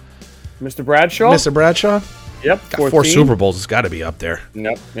Steelers? Mr. Bradshaw. Mr. Bradshaw? Yep. Got 14. 4 Super Bowls. It's got to be up there.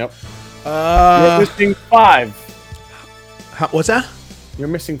 Yep. You're missing 5. What's that? You're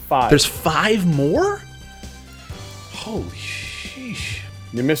missing 5. There's 5 more? Holy sheesh.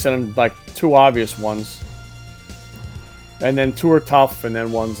 You're missing like 2 obvious ones. And then 2 are tough, and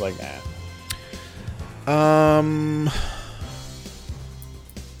then one's like, I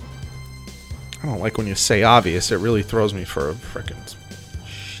don't like when you say obvious. It really throws me for a frickin'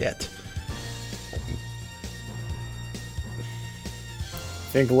 shit.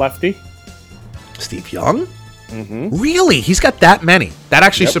 think lefty. Steve Young? Mm-hmm. Really? He's got that many? That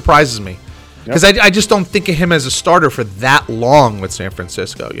actually surprises me. Because I just don't think of him as a starter for that long with San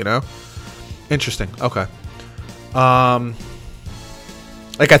Francisco, you know? Interesting. Okay.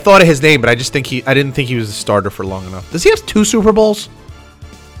 Like, I thought of his name, but I didn't think he was a starter for long enough. Does he have 2 Super Bowls?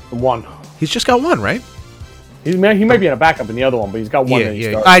 1. He's just got 1, right? He might be in a backup in the other one, but he's got 1 that he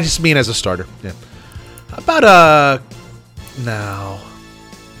started. I just mean as a starter. Yeah. How about no.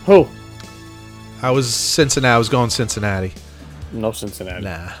 Who? I was Cincinnati. I was going Cincinnati. No Cincinnati.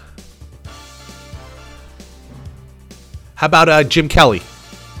 Nah. How about Jim Kelly?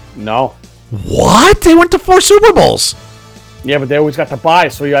 No. What? They went to 4 Super Bowls. Yeah, but they always got the bye,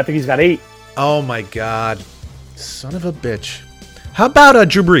 so I think he's got 8. Oh my God, son of a bitch. How about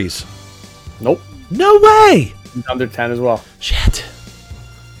Drew Brees? Nope. No way. He's under 10 as well. Shit.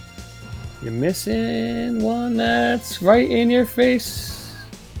 You're missing one that's right in your face.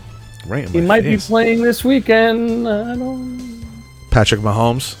 Right. In He my might face. be playing this weekend. I don't. Patrick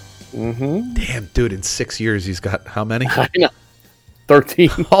Mahomes. Mm-hmm. Damn, dude. In 6 years, he's got how many? I know. 13.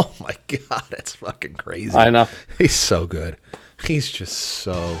 Oh my God, that's fucking crazy. I know. He's so good. He's just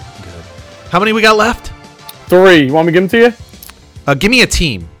so good. How many we got left? 3. You want me to give them to you? Give me a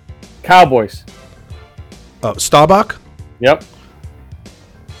team. Cowboys. Oh, Staubach? Yep.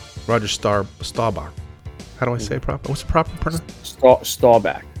 Roger Staubach. How do I say it proper? What's the proper pronunciation?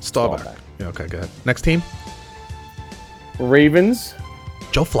 Staubach. Staubach. Yeah, okay, go ahead. Next team? Ravens.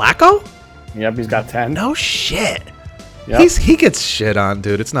 Joe Flacco? Yep, he's got 10. No shit. Yep. He gets shit on,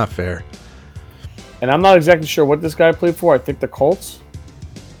 dude. It's not fair. And I'm not exactly sure what this guy played for. I think the Colts.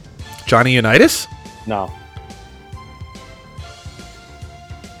 Johnny Unitas? No.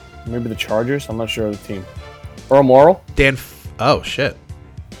 Maybe the Chargers. I'm not sure of the team. Earl Morrall. Oh shit.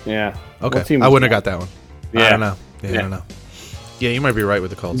 Yeah. Okay. What team I is wouldn't he have got that one. Yeah. I don't know. Yeah, I Yeah. don't know. Yeah, you might be right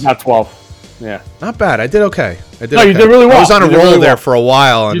with the Colts. He's got 12. Yeah. Not bad. I did okay. You did really well. I was on a You did roll really there well. for a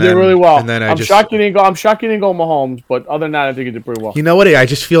while, and You then, did really well. And then I'm shocked you didn't go Mahomes, but other than that, I think you did pretty well. You know what? I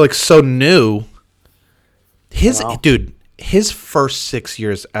just feel like so new. Wow. His first 6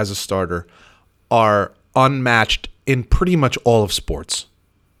 years as a starter are unmatched in pretty much all of sports.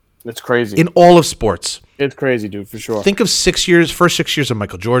 It's crazy. In all of sports. It's crazy, dude, for sure. Think of first 6 years of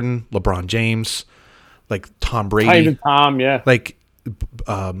Michael Jordan, LeBron James, like Tom Brady. Not even Tom, yeah. Like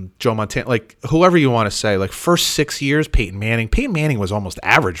Joe Montana, like whoever you want to say, like first 6 years, Peyton Manning. Peyton Manning was almost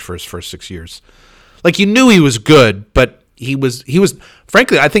average for his first 6 years. Like you knew he was good, but he was.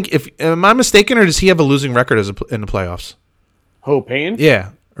 Frankly, I think am I mistaken, or does he have a losing record in the playoffs? Who, Payne? Yeah,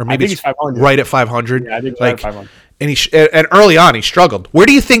 or maybe think he's 500. right at 500. Yeah, I think he's like, right at 500. And early on he struggled. Where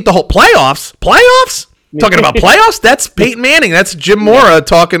do you think the whole playoffs? Talking about playoffs? That's Peyton Manning. That's Jim Mora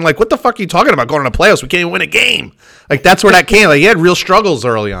talking like, what the fuck are you talking about going to the playoffs? We can't even win a game. Like that's where that came. Like he had real struggles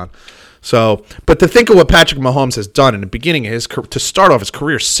early on. So, but to think of what Patrick Mahomes has done in the beginning of to start off his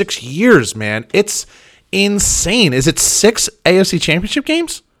career, 6 years, man, it's insane. Is it 6 AFC Championship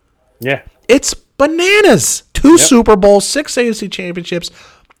games? Yeah. It's bananas. 2 Super Bowls, 6 AFC Championships,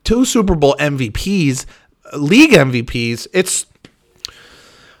 2 Super Bowl MVPs, league MVPs. It's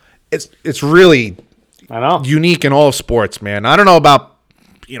really I know. unique in all of sports, man. I don't know about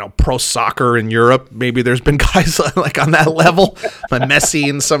pro soccer in Europe. Maybe there's been guys like on that level, like Messi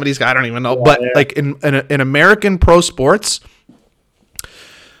and some of these guys. I don't even know, but like in American pro sports,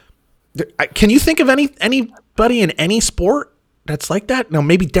 can you think of anybody in any sport that's like that? No,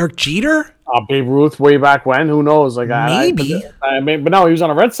 maybe Derek Jeter. Babe Ruth way back when. Who knows? Like Maybe. but no, he was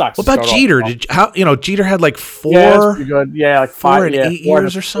on a Red Sox. What about Jeter? Jeter had like four, Yeah, that's pretty good. Yeah, like 4 and 8 4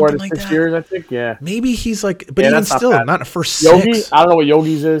 years to- or something 4 to like 6 that. years, I think. Yeah. Maybe he's like, but Yeah, even that's not still, bad. not in the first Yogi, 6. I don't know what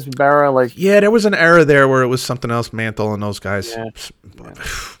Yogi's is. Barra, like Yeah, there was an era there where it was something else, Mantle and those guys. Yeah.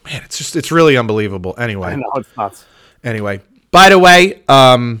 Man, it's really unbelievable. Anyway, I know it's nuts. By the way,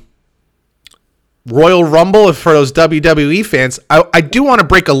 Royal Rumble, for those WWE fans, I do want to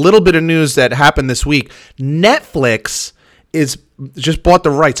break a little bit of news that happened this week. Netflix just bought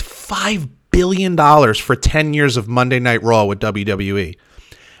the rights, $5 billion for 10 years of Monday Night Raw with WWE.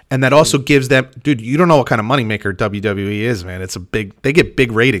 And that also gives them, dude, you don't know what kind of moneymaker WWE is, man. They get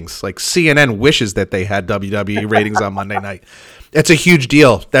big ratings. Like CNN wishes that they had WWE ratings on Monday night. It's a huge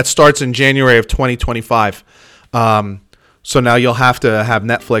deal. That starts in January of 2025. So now you'll have to have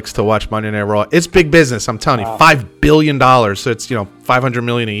Netflix to watch Monday Night Raw. It's big business, I'm telling you. $5 billion. So it's $500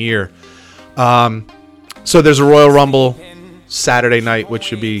 million a year. So there's a Royal Rumble Saturday night, which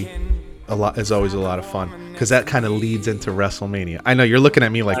should be is always a lot of fun because that kind of leads into WrestleMania. I know you're looking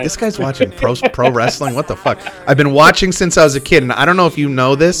at me like this guy's watching pro wrestling. What the fuck? I've been watching since I was a kid, and I don't know if you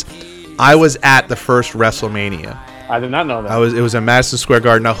know this. I was at the first WrestleMania. I did not know that. It was in Madison Square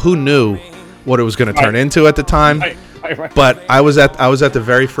Garden. Now who knew what it was going to turn into at the time? Right. But I was at the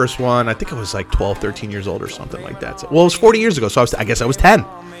very first one. I think I was like 12, 13 years old or something like that. So, well, it was 40 years ago, so I guess I was 10.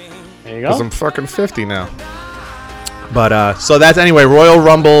 There you go. Because I'm fucking 50 now. But so that's anyway. Royal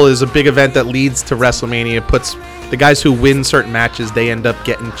Rumble is a big event that leads to WrestleMania. It puts the guys who win certain matches, they end up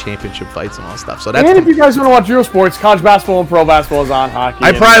getting championship fights and all that stuff. So that's. And if you guys want to watch real sports, college basketball and pro basketball is on. Hockey.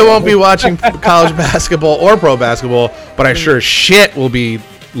 I probably won't be watching college basketball or pro basketball, but I sure as shit will be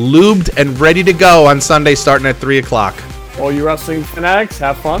lubed and ready to go on Sunday starting at 3:00. All you wrestling fanatics,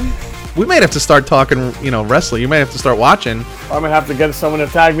 have fun. We might have to start talking, wrestling. You might have to start watching. I'm gonna have to get someone to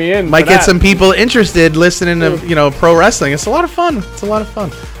tag me in. Might for get that. some people interested listening to, pro wrestling. It's a lot of fun.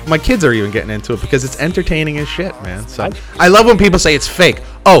 My kids are even getting into it because it's entertaining as shit, man. So I love when people say it's fake.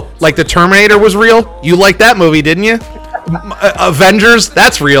 Oh, like the Terminator was real? You liked that movie, didn't you? Avengers,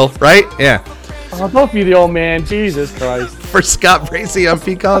 that's real, right? Yeah. Oh, don't be the old man. Jesus Christ. For Scott Bracey, I'm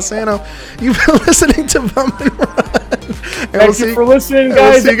Pete Colasano. You've been listening to Bum and Run. Thank you for listening,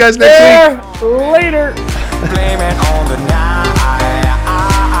 We'll guys. see you guys next week. Later. Blame it on the night.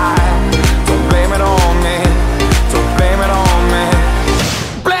 Don't blame it on me. Don't blame it on me.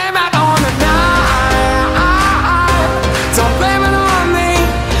 Blame it on the night. Don't blame it on me.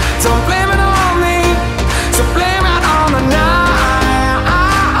 Don't blame it on me. So blame it on the night.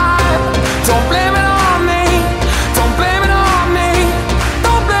 Don't blame it on me. Don't blame it on me.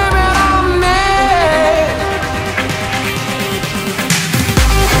 Don't blame it on me.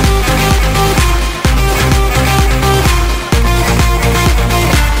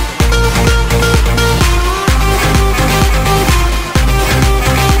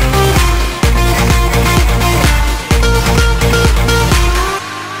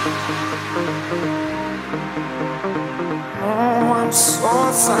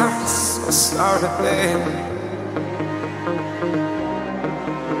 sorry, baby.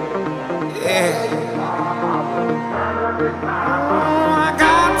 Yeah. I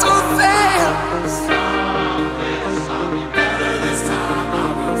got to say,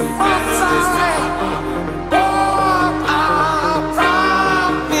 I'm sorry. Oh, I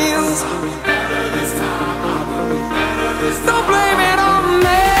promise. Don't blame